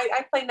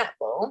I play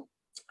netball.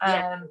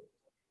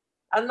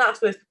 And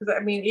that's what, because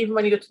I mean, even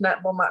when you go to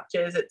netball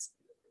matches, it's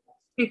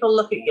people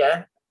look at you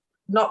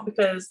not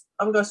because,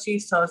 oh my gosh,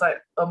 she's tall. It's like,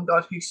 oh my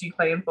god, who's she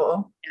playing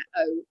for?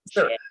 Oh,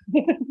 so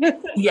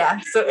yeah,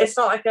 so it's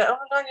not like oh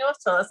my god, you're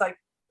tall. It's like,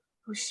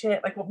 oh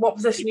shit, like what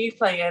position are you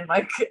playing?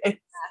 Like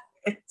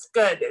it's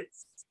good.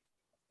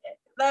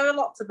 There are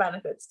lots of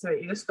benefits to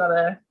it. You just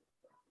gotta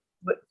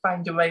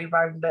find your way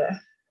around it.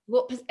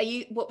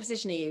 What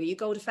position are you? Are you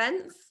goal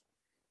defence?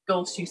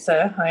 Goal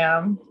shooter, I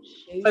am.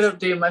 I don't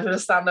do much. I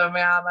just stand over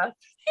my armour.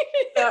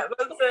 Yeah,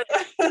 that's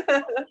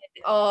it.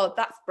 Oh,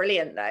 that's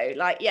brilliant though.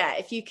 Like, yeah,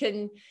 if you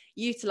can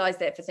utilise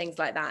it for things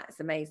like that, it's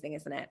amazing,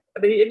 isn't it?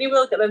 And you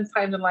will get them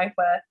times in life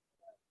where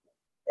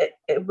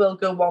it will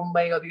go one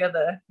way or the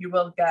other. You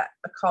will get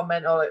a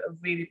comment or like a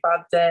really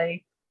bad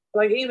day.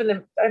 Like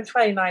I'm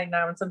 29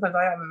 now, and sometimes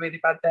I have a really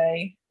bad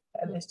day,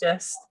 and it's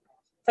just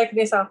taking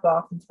yourself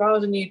off. And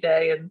tomorrow's a new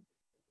day, and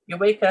you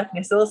wake up and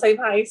you're still the same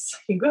height.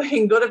 You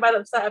can go to bed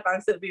upset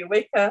about it, but you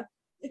wake up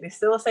and you're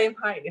still the same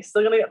height. And you're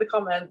still going to get the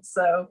comments.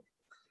 So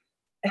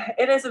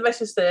it is a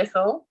vicious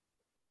circle,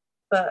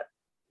 but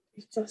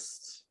you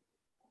just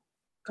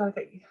gotta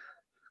get.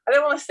 I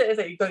don't want to say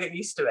that you've got to get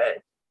used to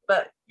it,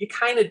 but you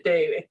kind of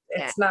do.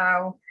 It's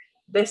now.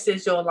 This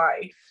is your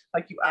life.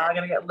 Like, you are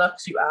going to get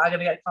looks, you are going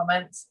to get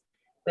comments,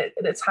 and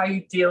it's how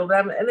you deal with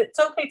them. And it's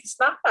okay to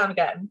snap down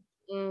again,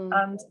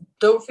 and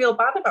don't feel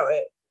bad about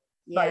it.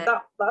 Like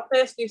that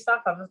person you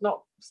snap at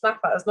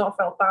has not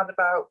felt bad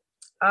about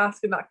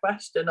asking that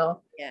question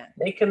or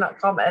making that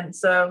comment.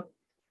 So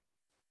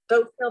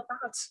don't feel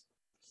bad.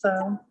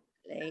 So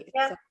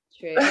yeah,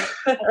 true.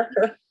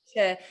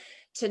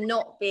 to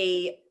not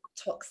be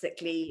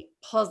toxically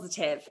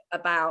positive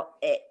about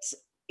it,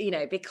 you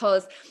know,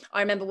 because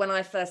I remember when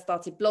I first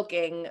started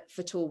blogging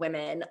for tall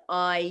women,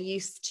 I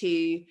used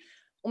to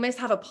almost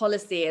have a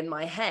policy in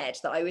my head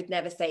that I would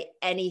never say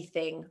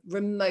anything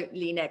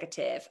remotely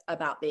negative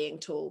about being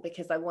tall,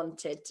 because I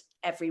wanted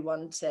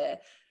everyone to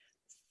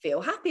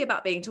feel happy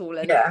about being tall.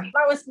 And that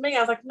was me. I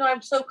was like, no,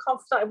 I'm so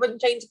confident I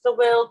wouldn't change the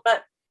world.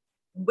 But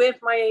with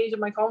my age and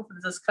my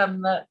confidence has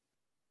come that,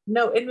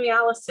 no, in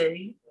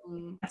reality,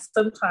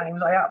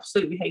 sometimes I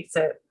absolutely hate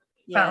it.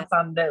 Can't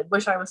stand it.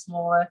 Wish I was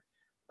smaller.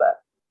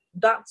 But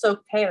that's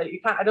okay. Like, you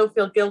can't. I don't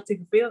feel guilty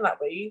for feeling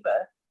that way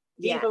either.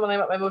 Even when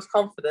I'm at my most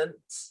confident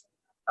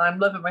and I'm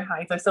loving my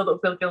height, I still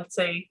don't feel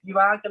guilty. You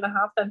are going to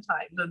have them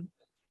times, and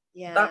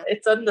that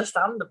it's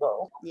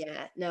understandable.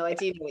 Yeah, no, I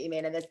do know what you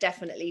mean. And there's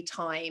definitely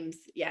times,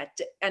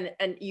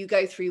 and you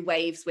go through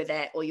waves with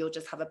it, or you'll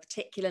just have a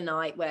particular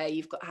night where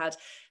you've had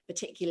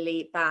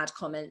particularly bad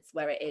comments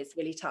where it is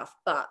really tough.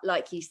 But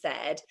like you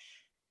said,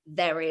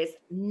 there is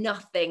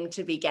nothing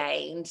to be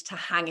gained to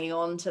hanging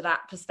on to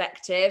that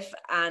perspective.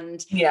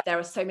 And there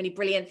are so many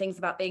brilliant things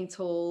about being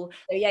tall.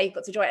 So you've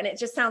got to enjoy it. And it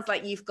just sounds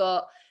like you've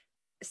got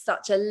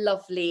such a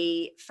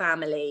lovely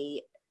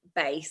family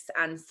base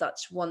and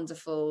such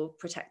wonderful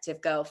protective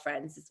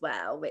girlfriends as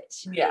well,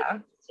 which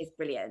is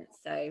brilliant.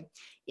 So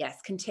yes,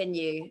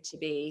 continue to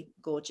be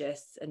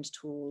gorgeous and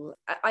tall.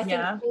 I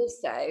think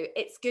also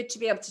it's good to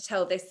be able to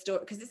tell this story,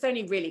 because it's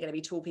only really going to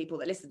be tall people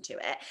that listen to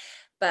it,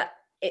 but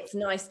it's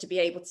nice to be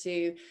able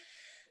to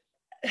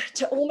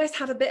almost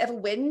have a bit of a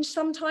whinge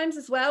sometimes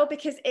as well,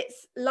 because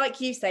it's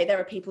like you say, there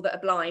are people that are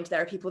blind,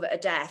 there are people that are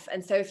deaf,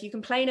 and so if you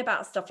complain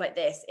about stuff like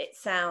this, it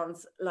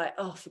sounds like,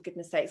 oh, for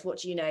goodness sakes, what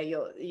do you know,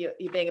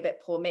 you're being a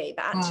bit poor me,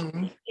 but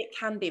actually it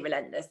can be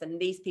relentless, and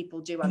these people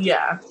do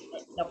understand.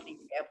 It's lovely to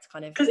be able to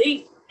kind of, because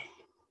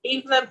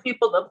even them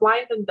people that are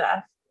blind and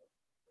deaf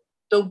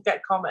don't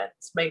get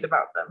comments made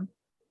about them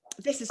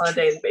on a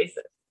daily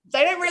basis.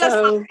 They don't realise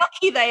how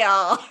lucky they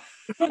are.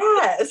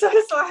 Yeah, so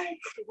it's like,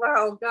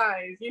 well,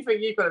 guys, you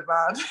think you've got it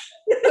bad.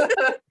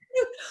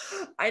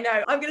 I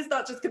know. I'm going to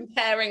start just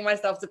comparing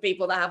myself to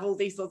people that have all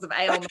these sorts of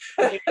ailments.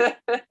 But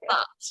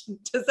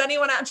does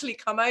anyone actually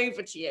come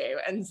over to you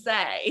and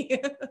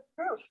say?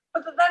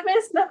 But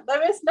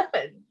there is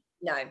nothing.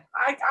 No.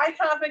 I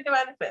can't think of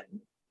anything.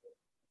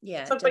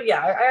 Yeah. So, but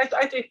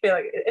I do feel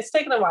like it's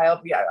taken a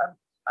while, but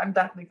I'm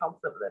definitely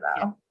confident with it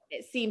now. Yeah.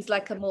 It seems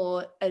like a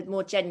more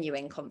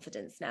genuine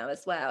confidence now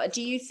as well.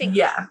 Do you think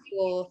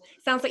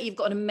sounds like you've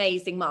got an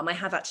amazing mum? I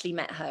have actually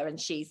met her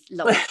and she's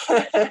lovely.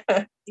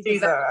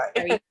 She's all right.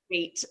 Very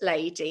sweet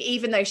lady,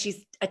 even though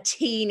she's a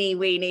teeny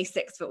weeny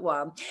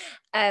 6'1".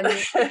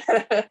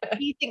 Do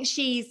you think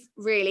she's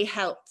really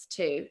helped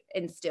to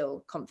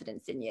instill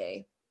confidence in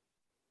you?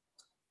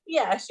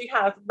 Yeah, she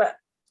has, but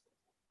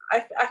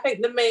I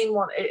think the main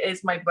one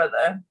is my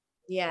brother.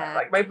 Yeah.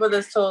 Like, my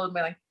brother's told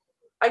me, like,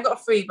 I've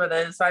got 3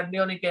 brothers, so I'm the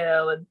only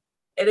girl, and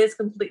it is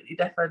completely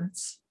different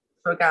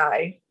for a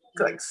guy.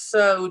 Like,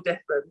 so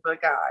different for a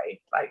guy.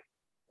 Like,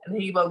 and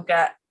he won't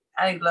get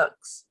any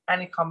looks,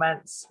 any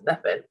comments,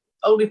 nothing.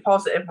 Only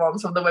positive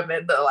ones from the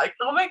women that are like,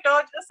 oh my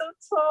god, you're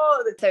so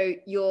tall. So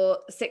your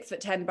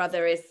 6'10"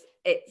 brother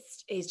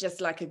he's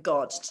just like a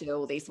god to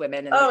all these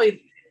women. And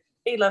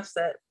he loves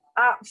it.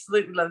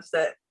 Absolutely loves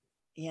it.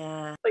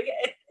 Yeah. But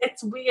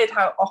it's weird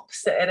how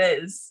opposite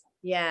it is.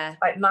 Yeah.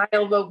 Like,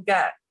 Niall won't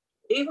get,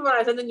 even when I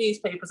was in the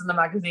newspapers and the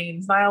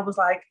magazines, Niall was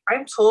like,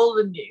 I'm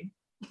taller than you.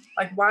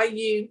 Like, why are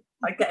you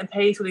like getting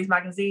paid for these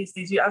magazines?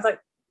 I was like,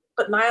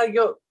 but Niall,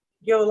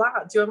 you're a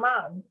lad, you're a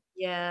man.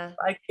 Yeah.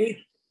 Like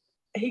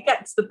he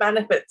gets the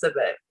benefits of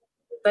it.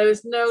 There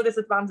is no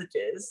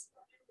disadvantages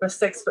for a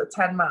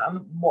 6'10"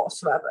 man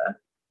whatsoever.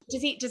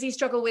 Does he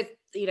struggle with,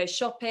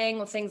 shopping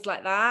or things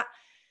like that?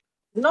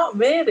 Not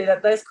really.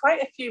 There's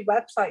quite a few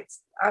websites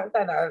out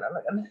there now,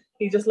 and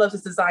he just loves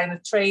his designer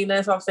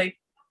trainers. Obviously,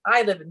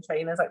 I live in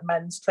trainers, like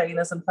men's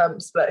trainers and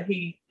pumps, but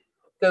he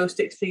goes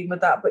to extreme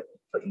with that. But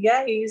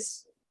yeah,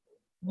 he's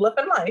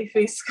living life.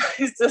 He's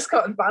just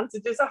got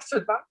advantages after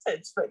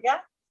advantage. But yeah.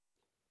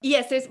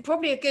 Yeah, so it's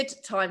probably a good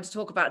time to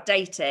talk about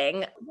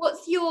dating.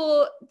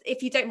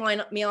 If you don't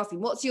mind me asking,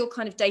 what's your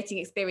kind of dating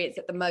experience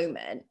at the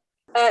moment?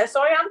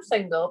 So I am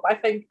single, but I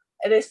think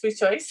it is free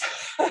choice.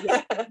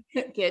 Yeah.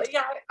 Good. But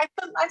yeah,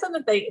 I've done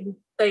the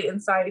dating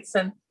sites,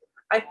 and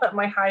I put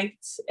my height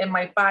in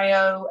my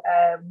bio,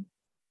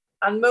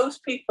 and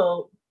most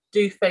people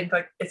do think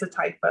like it's a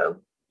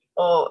typo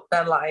or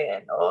they're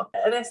lying,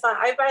 and it's like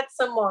I read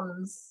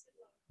someone's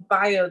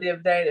bio the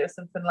other day. There was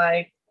something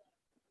like,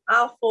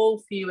 I'll fall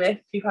for you if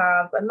you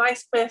have a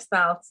nice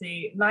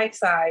personality,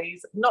 nice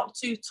eyes, not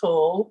too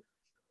tall.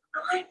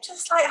 And I'm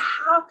just like,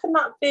 how can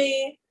that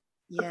be?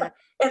 Yeah.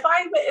 If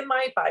I wrote in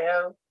my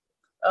bio,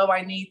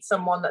 I need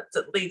someone that's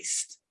at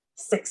least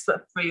 6'3"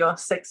 or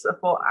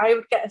 6'4", I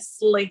would get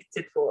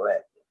slated for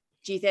it.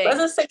 Do you think?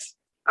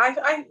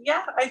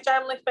 I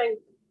generally think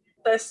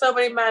there's so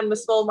many men with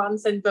small man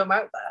syndrome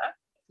out there.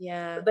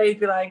 Yeah. They'd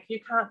be like, you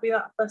can't be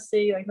that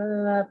fussy, like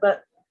no.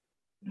 But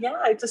yeah,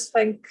 I just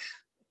think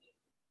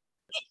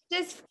it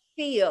does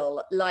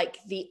feel like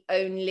the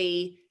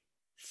only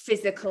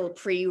physical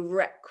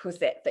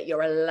prerequisite that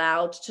you're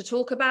allowed to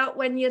talk about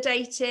when you're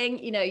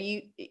dating.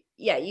 You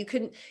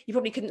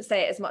probably couldn't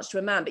say it as much to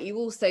a man, but you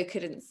also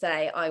couldn't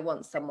say, I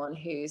want someone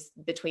who's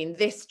between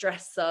this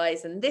dress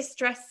size and this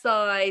dress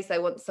size. I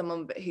want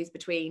someone who's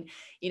between,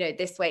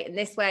 this weight and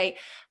this weight.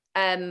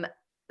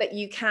 But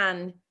you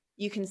can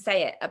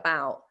say it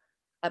about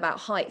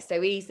height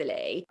so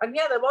easily. And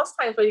yeah, there was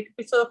times where you could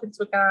be talking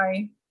to a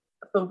guy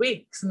for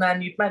weeks and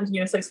then you'd mention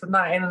you're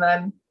 6'9" and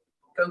then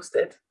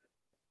ghosted.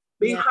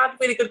 But you had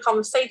really good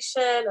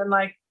conversation, and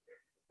like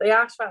they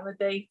asked about the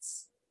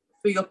dates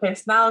for your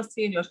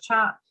personality and your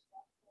chat.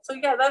 So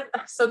yeah,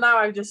 so now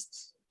I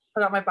just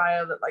put out my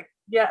bio that like,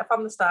 yeah,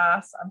 from the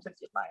start, I'm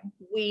 6'9".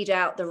 Weed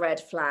out the red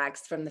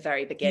flags from the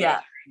very beginning.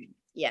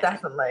 Yeah,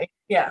 definitely.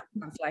 Yeah,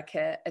 sounds like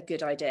a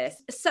good idea.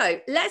 So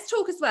let's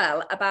talk as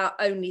well about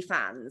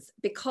OnlyFans,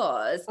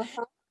 because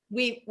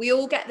we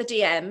all get the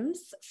DMs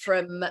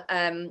from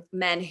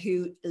men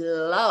who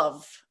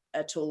love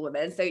a tall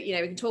woman. So we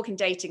can talk in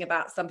dating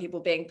about some people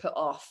being put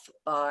off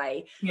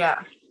by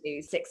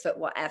 6 foot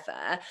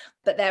whatever,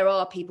 but there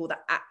are people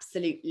that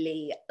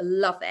absolutely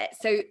love it.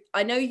 So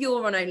I know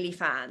you're on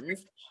OnlyFans.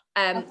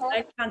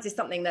 OnlyFans is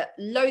something that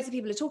loads of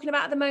people are talking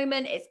about at the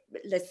moment.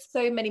 There's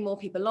so many more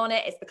people on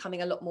it. It's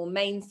becoming a lot more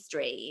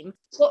mainstream.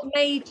 What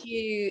made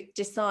you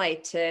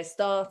decide to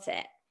start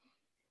it?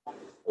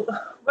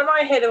 When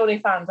I hear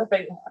OnlyFans, I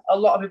think a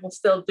lot of people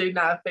still do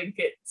now think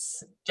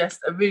it's just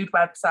a rude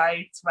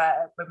website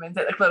where women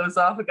take their clothes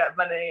off and get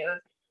money.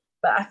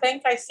 But I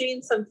think I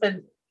seen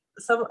something,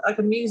 like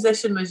a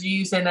musician was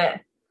using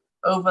it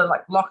over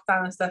like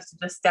lockdown and stuff to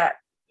just get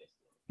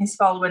his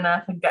following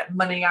up and get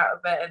money out of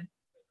it. And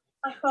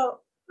I thought,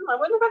 I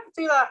wonder if I could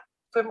do that.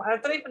 I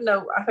don't even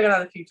know. I think I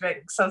had a few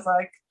drinks. So I was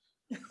like,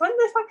 I wonder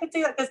if I could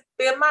do that, because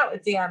the amount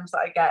of DMs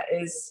that I get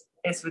is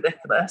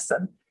ridiculous.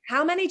 And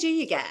how many do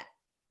you get?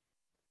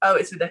 Oh,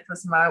 it's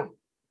ridiculous amount.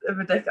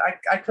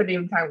 I couldn't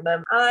even count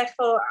them. And I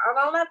thought, and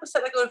I'll never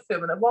sit there going through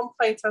them. And at one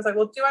point I was like,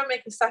 well, do I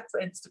make a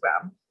separate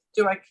Instagram?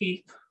 Do I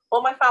keep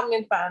all my family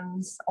and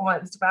friends on my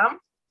Instagram?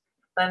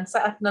 Then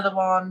set up another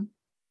one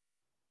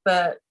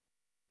for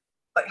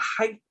like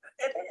height.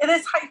 It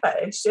is height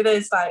fetish. It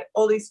is like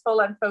all these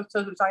full-length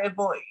photos which I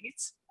avoid,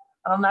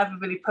 and I'll never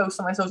really post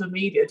on my social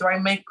media. Do I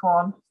make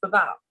one for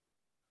that?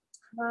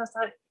 And I was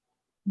like,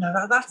 no,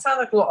 that sounds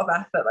like a lot of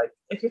effort. Like,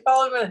 if you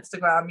follow me on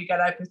Instagram, you get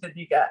everything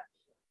you get.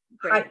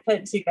 Height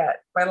pics, you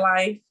get my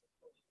life.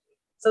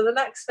 So the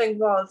next thing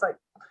was like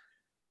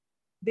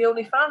the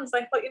OnlyFans.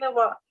 I thought, you know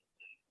what?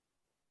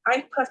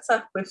 I put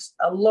up with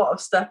a lot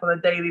of stuff on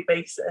a daily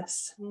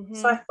basis.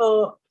 So I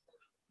thought,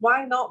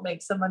 why not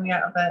make some money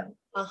out of it?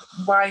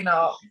 Why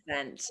not?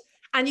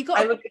 And you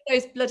got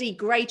those bloody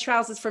grey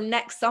trousers from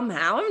Next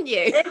somehow, haven't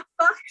you?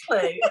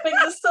 Exactly. I think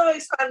they're so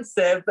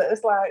expensive, but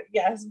it's like,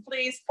 yes,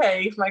 please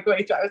pay for my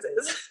grey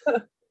trousers.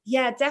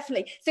 Yeah,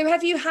 definitely. So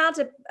have you had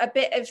a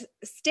bit of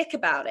stick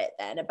about it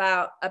then,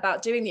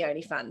 about doing the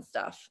OnlyFans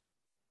stuff?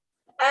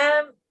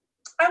 I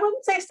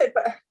wouldn't say stick,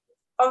 but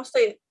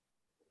obviously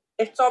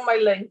it's on my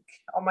link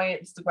on my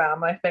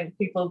Instagram. I think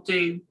people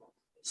do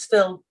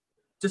still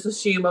just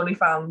assume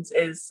OnlyFans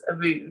is a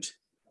rude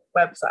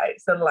website.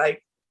 So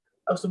like,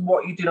 also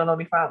what you do on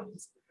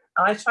OnlyFans.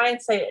 And I try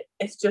and say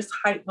it's just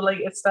height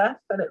related stuff,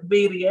 and it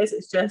really is.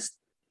 It's just,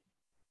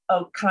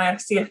 oh, can I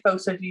see a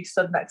photo of you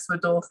stood next to a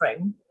door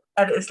frame?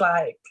 and it's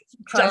like,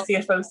 can I see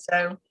a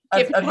photo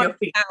of your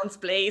feet? Pounds,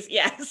 please.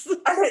 Yes.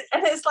 And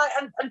it's like,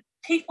 and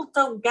people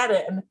don't get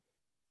it, and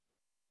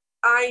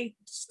I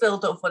still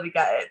don't fully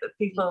get it, that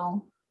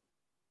people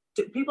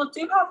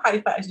do have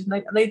high fetishes,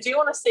 and they do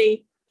want to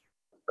see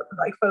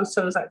like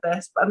photos like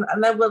this, and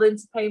they're willing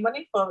to pay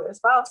money for it as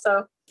well.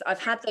 So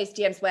I've had those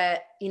DMs where,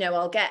 you know,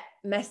 I'll get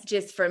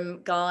messages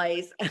from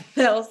guys and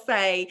they'll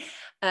say,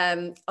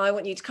 I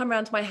want you to come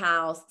around to my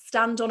house,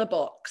 stand on a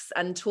box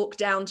and talk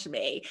down to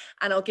me,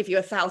 and I'll give you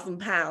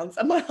 £1,000.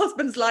 And my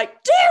husband's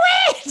like, do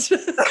it.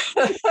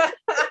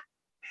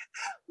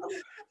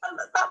 and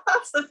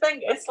that's the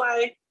thing. It's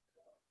like,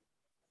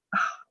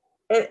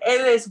 it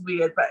is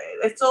weird, but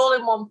it's all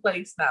in one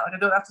place now. Like, I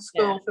don't have to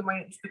scroll through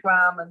my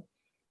Instagram, and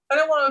I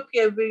don't want to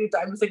appear rude.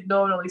 I'm just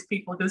ignoring all these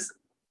people, because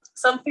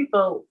some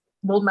people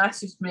will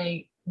message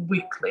me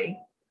weekly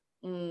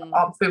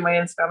through my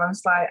Instagram. I'm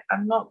just like,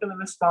 I'm not going to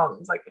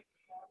respond. Like,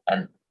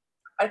 and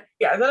I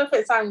don't know if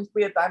it sounds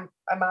weird that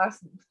I'm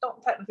asking,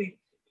 not technically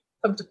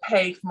come to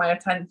pay for my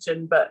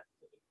attention, but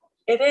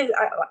it is.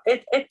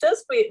 It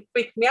does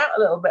freak me out a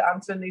little bit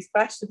answering these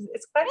questions.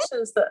 It's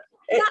questions that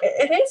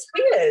it is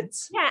weird.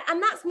 Yeah,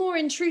 and that's more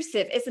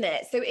intrusive, isn't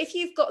it? So if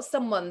you've got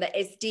someone that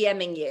is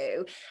DMing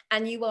you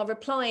and you are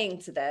replying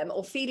to them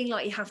or feeling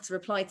like you have to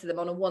reply to them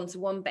on a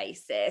one-to-one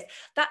basis,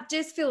 that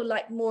does feel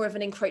like more of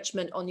an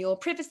encroachment on your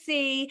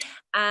privacy,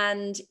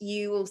 and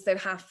you also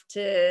have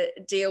to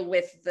deal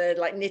with the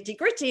like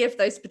nitty-gritty of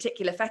those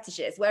particular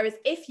fetishes. Whereas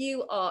if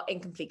you are in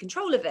complete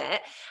control of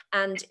it,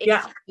 and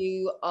if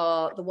you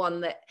are the one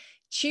that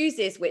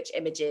chooses which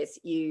images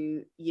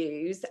you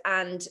use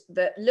and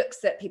that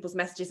looks at people's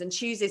messages and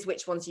chooses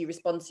which ones you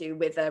respond to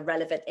with a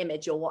relevant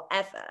image or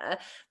whatever,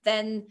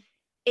 then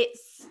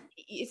it's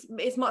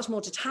much more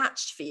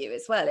detached for you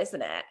as well,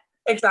 isn't it?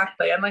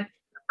 Exactly. And like,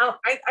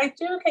 I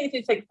do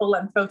occasionally take full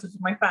length photos of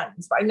my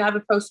friends, but I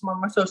never post them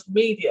on my social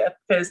media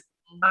because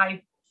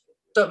I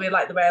don't really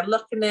like the way I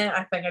look in it.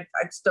 I think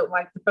I just don't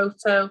like the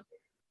photo,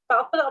 but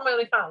I'll put it on my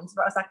OnlyFans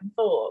without a second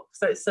thought.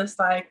 So it's just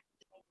like,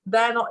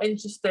 they're not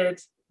interested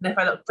if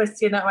I look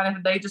pretty in it or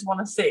anything. They just want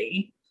to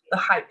see the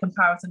height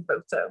comparison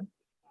photo.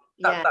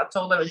 That's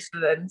all they're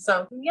interested in.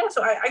 So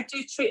so I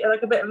do treat it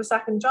like a bit of a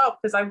second job,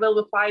 because I will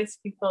reply to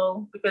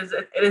people, because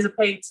it is a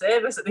paid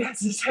service at the end of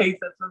the day.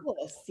 Of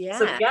course, yeah.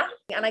 So,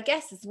 and I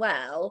guess as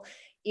well,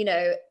 you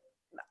know,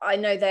 I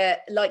know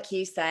that, like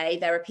you say,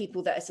 there are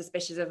people that are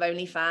suspicious of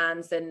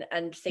OnlyFans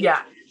and think,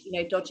 you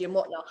know, dodgy and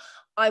whatnot.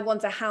 I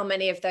wonder how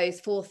many of those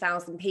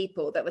 4,000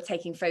 people that were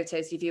taking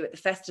photos of you at the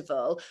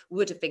festival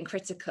would have been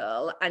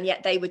critical, and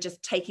yet they were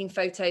just taking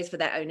photos for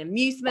their own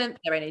amusement,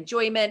 their own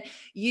enjoyment.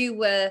 You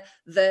were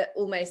the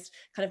almost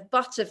kind of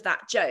butt of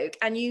that joke,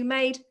 and you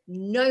made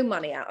no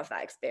money out of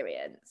that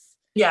experience.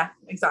 Yeah,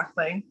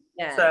 exactly.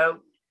 Yeah. So,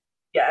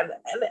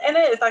 and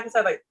it is, like I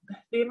said, like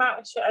the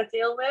amount of shit I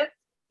deal with,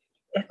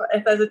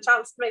 if there's a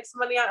chance to make some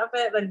money out of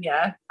it, then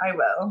I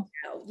will.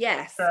 Oh,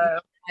 yes. So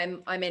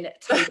I'm in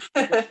it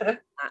totally.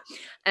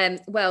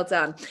 Well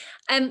done.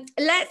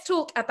 Let's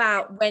talk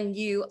about when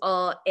you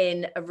are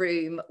in a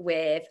room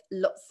with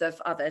lots of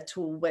other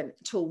tall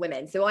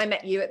women. So I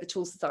met you at the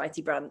Tall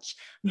Society brunch,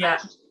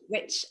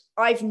 which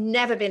I've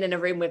never been in a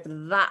room with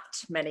that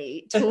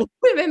many tall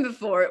women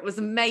before. It was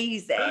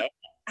amazing.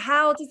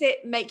 How does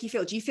it make you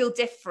feel? Do you feel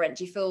different?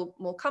 Do you feel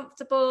more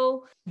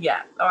comfortable?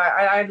 Yeah,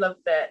 I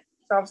loved it.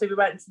 So obviously we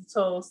went to the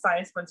Tall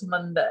Society, went to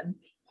London,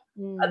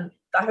 and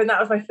I think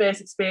that was my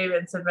first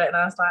experience of it, and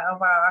I was like, oh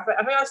wow,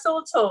 I think I was still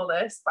the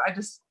tallest, but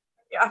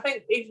I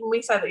think even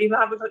we said that even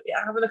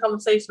having a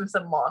conversation with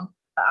someone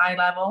at eye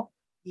level,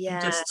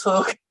 just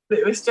talk.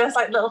 It was just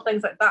like little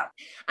things like that.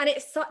 And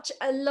it's such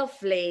a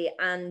lovely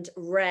and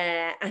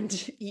rare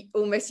and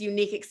almost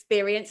unique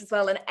experience as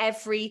well. And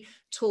every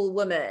tall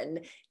woman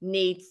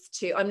needs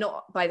to, I'm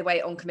not, by the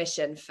way, on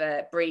commission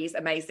for Bree's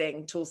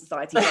amazing Tall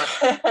Society.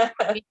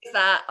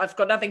 I've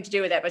got nothing to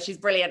do with it, but she's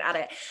brilliant at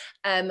it.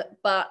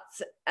 But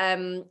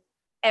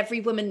every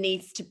woman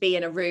needs to be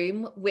in a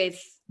room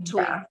with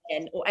tall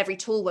women, or every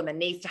tall woman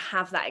needs to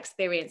have that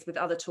experience with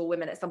other tall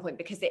women at some point,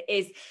 because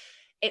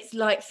it's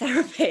like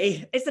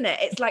therapy, isn't it?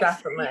 It's like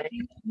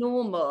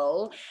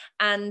normal.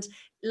 And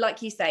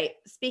like you say,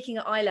 speaking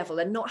at eye level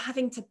and not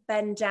having to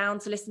bend down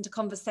to listen to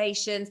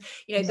conversations,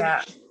 you know,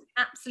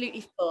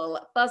 absolutely full,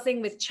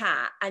 buzzing with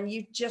chat, and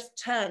you just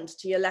turned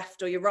to your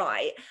left or your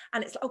right.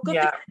 And it's like, oh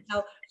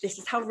God, this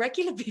is how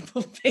regular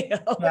people feel.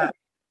 Yeah.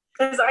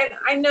 Because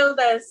I know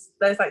there's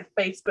like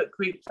Facebook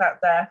groups out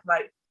there,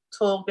 like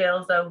tall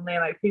girls only,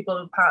 like people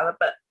who are part of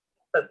it,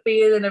 but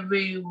being in a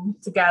room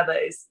together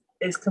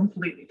is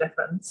completely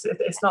different.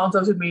 It's not on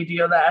social media,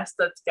 you're there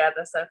stood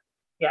together. So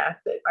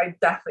I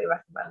definitely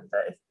recommend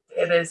it.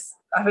 It is,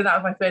 I think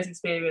that was my first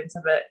experience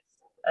of it,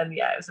 and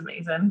it was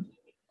amazing.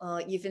 Oh,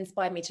 you've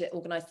inspired me to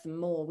organise some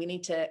more. We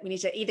need to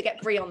either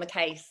get Bree on the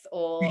case,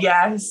 or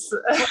yes.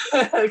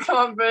 Come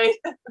on, Bree.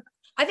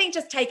 I think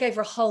just take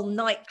over a whole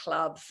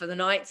nightclub for the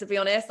night, to be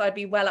honest. I'd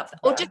be well up for,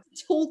 or just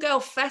a tall girl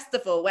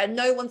festival where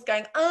no one's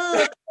going,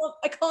 I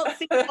can't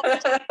see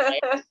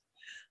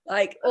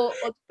like, or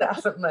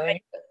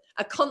definitely.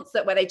 a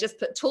concert where they just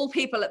put tall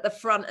people at the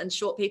front and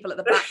short people at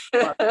the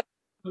back.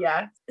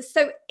 Yeah.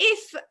 So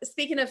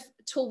speaking of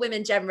tall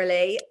women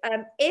generally,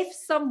 if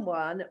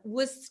someone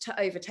was to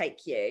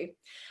overtake you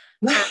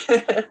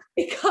and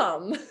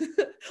become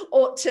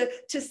or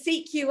to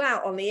seek you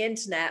out on the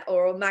internet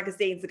or on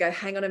magazines and go,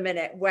 hang on a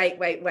minute, wait,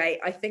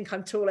 I think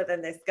I'm taller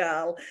than this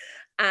girl,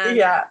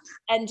 and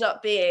end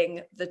up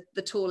being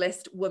the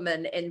tallest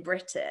woman in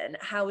Britain,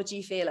 how would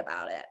you feel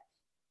about it?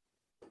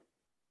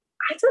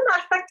 I don't know.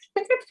 I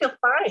think I'd feel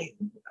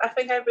fine. I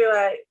think I'd be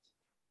like,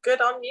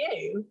 good on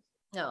you.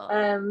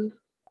 Oh.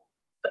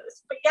 But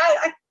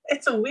yeah,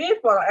 it's a weird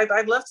one.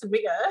 I'd love to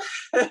meet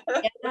her.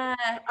 Yeah.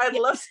 I'd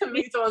love to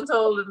meet someone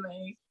taller than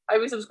me. I'd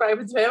be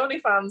subscribing to her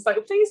OnlyFans,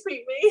 like, please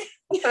meet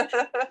me.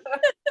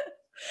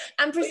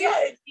 And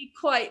presumably be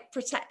quite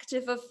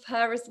protective of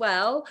her as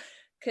well,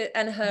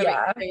 and her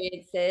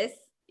experiences,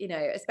 you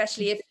know,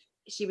 especially if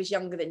she was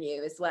younger than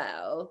you as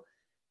well.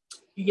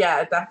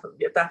 Yeah,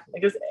 definitely,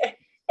 because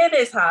it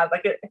is hard.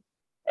 Like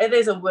it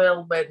is a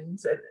whirlwind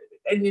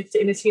in your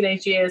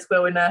teenage years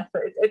growing up.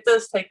 It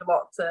does take a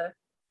lot to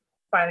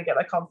finally get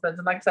that confidence.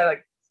 And like I said,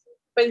 like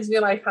things in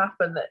your life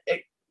happen that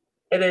it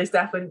is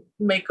definitely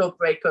make or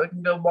break, or it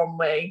can go one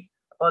way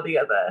or the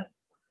other.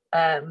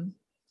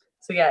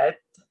 So yeah,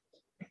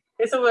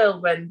 it's a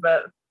whirlwind,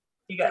 but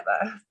you get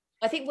there.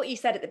 I think what you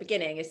said at the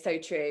beginning is so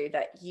true,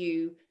 that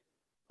you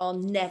are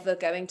never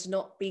going to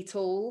not be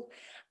tall.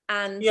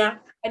 And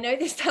I know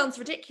this sounds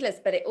ridiculous,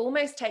 but it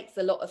almost takes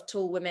a lot of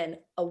tall women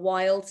a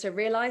while to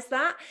realise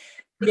that.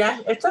 Yeah,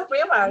 it took me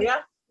a while,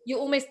 You're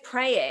almost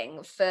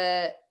praying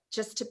for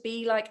just to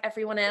be like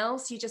everyone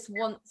else. You just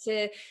want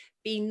to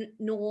be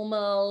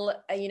normal,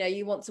 you know,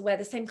 you want to wear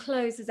the same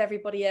clothes as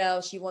everybody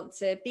else, you want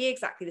to be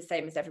exactly the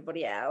same as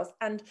everybody else.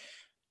 And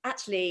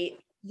actually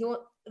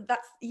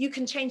you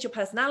can change your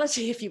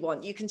personality if you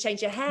want, you can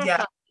change your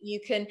haircut, you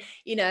can,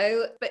 you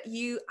know, but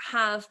you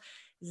have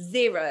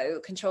zero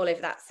control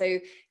over that. So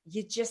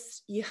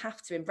you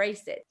have to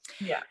embrace it.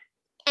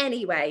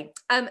 Anyway,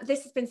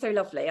 this has been so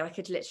lovely. I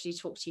could literally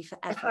talk to you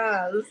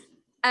forever.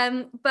 It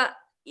has. But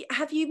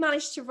have you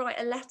managed to write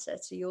a letter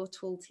to your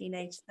tall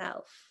teenage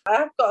self?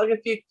 I've got like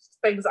a few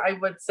things that I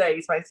would say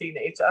to my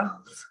teenager.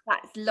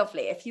 That's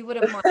lovely. If you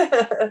wouldn't mind,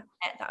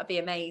 that would be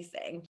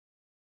amazing.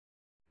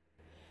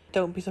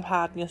 Don't be so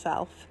hard on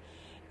yourself.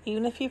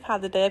 Even if you've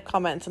had a day of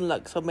comments and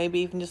looks, or maybe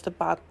even just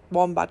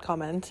one bad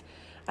comment,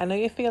 I know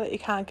you feel that you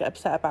can't get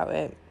upset about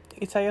it.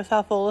 You tell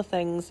yourself all the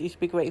things you should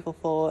be grateful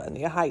for, and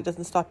your height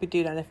doesn't stop you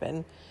doing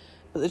anything.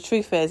 But the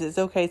truth is, it's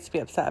okay to be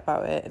upset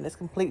about it, and it's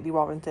completely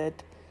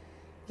warranted.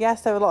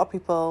 Yes, there are a lot of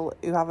people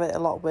who have it a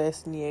lot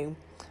worse than you,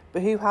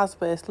 but who has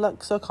worse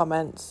looks or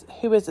comments?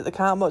 Who is it that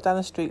can't walk down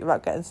the street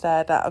without getting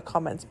stared at or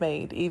comments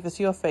made, either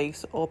to your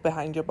face or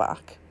behind your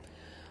back?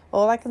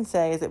 All I can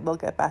say is it will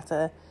get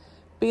better.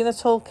 Being a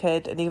tall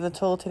kid and even a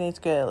tall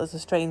teenage girl is a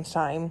strange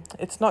time.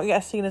 It's not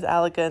yet seen as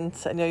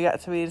elegant, and you're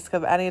yet to really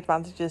discover any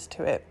advantages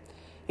to it.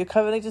 You're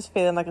currently just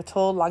feeling like a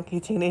tall, lanky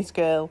teenage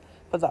girl,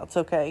 but that's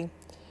okay.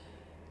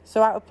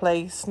 So out of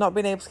place, not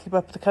being able to keep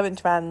up with the current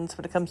trends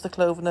when it comes to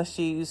clothing or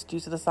shoes due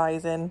to the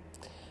sizing.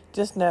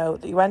 Just know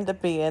that you end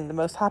up being the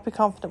most happy,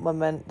 confident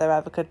woman there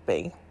ever could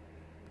be.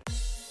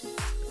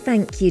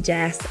 Thank you,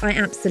 Jess. I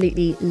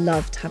absolutely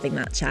loved having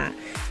that chat.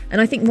 And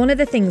I think one of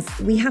the things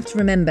we have to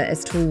remember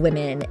as tall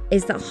women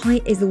is that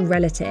height is all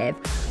relative.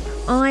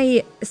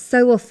 I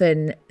so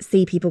often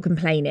see people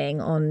complaining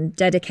on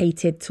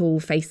dedicated tall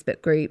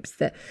Facebook groups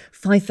that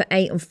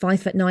 5'8" or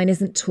 5'9"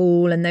 isn't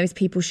tall and those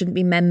people shouldn't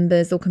be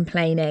members, or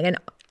complaining. And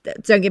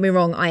don't get me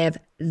wrong, I have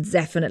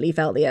definitely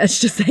felt the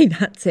urge to say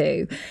that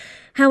too.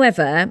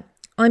 However,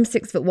 I'm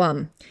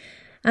 6'1".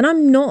 And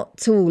I'm not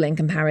tall in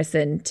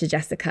comparison to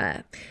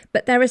Jessica,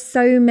 but there are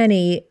so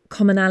many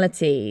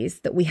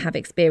commonalities that we have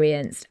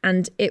experienced.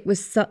 And it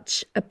was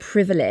such a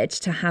privilege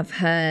to have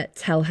her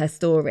tell her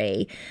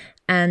story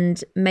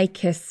and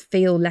make us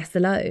feel less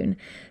alone.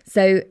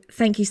 So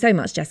thank you so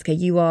much, Jessica.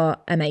 You are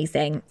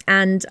amazing.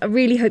 And I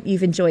really hope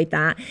you've enjoyed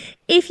that.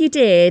 If you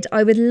did,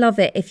 I would love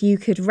it if you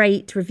could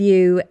rate,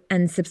 review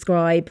and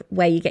subscribe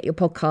where you get your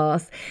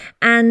podcasts.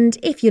 And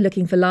if you're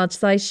looking for large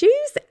size shoes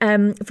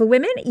for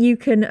women, you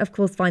can, of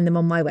course, find them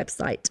on my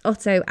website,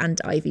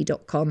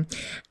 ottoandivy.com.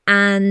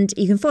 And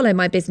you can follow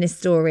my business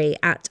story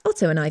at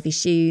Otto and Ivy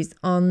Shoes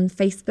on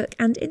Facebook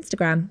and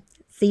Instagram.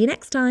 See you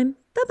next time.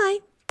 Bye-bye.